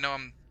up. I know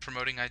I'm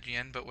promoting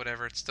IGN, but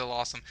whatever. It's still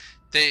awesome.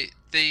 They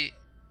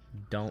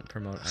don't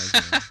promote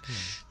IGN.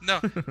 No,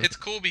 it's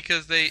cool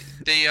because they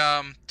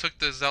took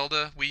the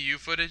Zelda Wii U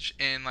footage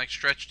and like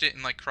stretched it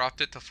and like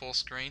cropped it to full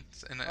screen.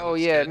 And oh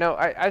yeah, good. No,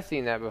 I've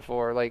seen that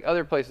before. Like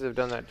other places have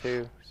done that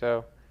too.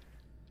 So.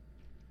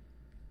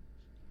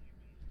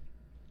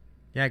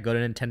 Yeah, go to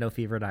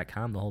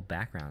NintendoFever.com. The whole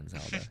background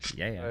Zelda.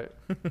 Yeah. Right.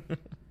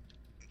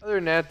 Other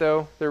than that,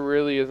 though, there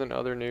really isn't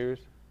other news.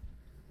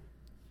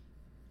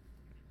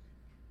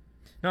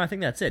 No, I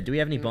think that's it. Do we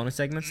have any bonus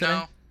segments today?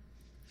 No.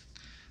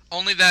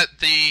 Only that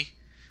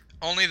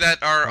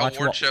our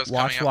award show's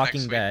coming up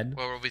Walking next Dead. week,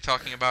 where we'll be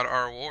talking about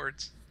our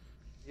awards.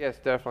 Yes,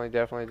 definitely.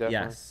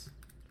 Yes,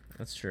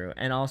 that's true.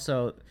 And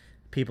also,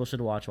 people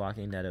should watch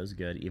Walking Dead. It was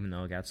good, even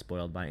though it got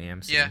spoiled by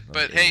AMC. Yeah,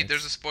 but hey,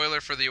 there's a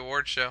spoiler for the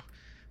award show.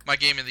 My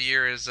game of the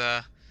year is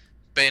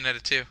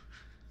Bayonetta 2.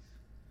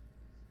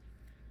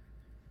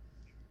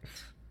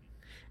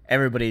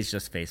 Everybody's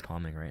just face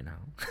palming right now.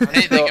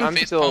 Hey, they can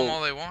face palm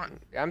all they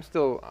want.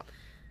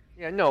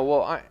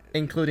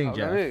 Including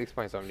Jeff. Let me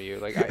explain something to you.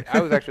 Like,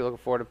 I was actually looking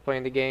forward to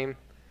playing the game.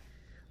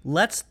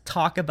 Let's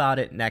talk about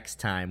it next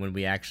time when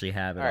we actually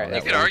have it. All right,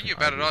 you can argue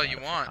about it all you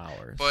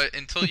want, but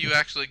until you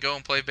actually go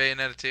and play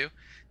Bayonetta 2,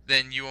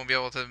 then you won't be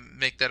able to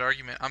make that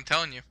argument. I'm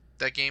telling you,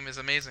 that game is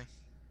amazing.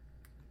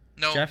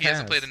 No, he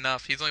hasn't played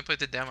enough. He's only played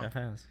the demo. Jeff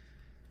has.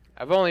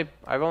 I've only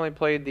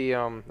played the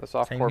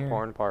softcore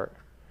porn part.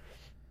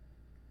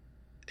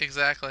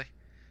 Exactly.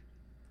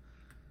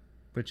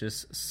 Which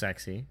is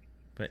sexy,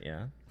 but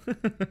yeah.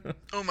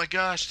 Oh my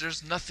gosh,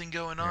 there's nothing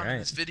going on in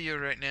this video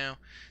right now.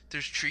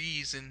 There's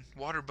trees and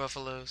water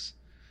buffaloes.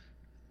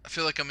 I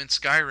feel like I'm in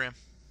Skyrim.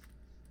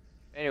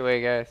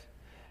 Anyway, guys,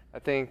 I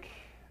think.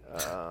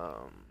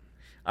 All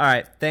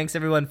right, thanks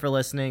everyone for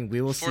listening.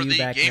 We will see you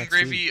back next week. For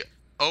the Game Gravy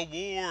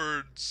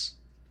Awards.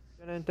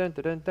 Dun, dun,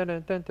 dun, dun,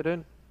 dun, dun,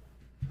 dun,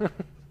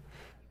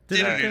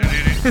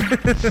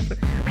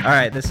 All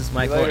right, this is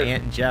Michael,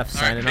 Ant, and Jeff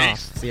signing off.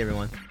 See you,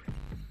 everyone.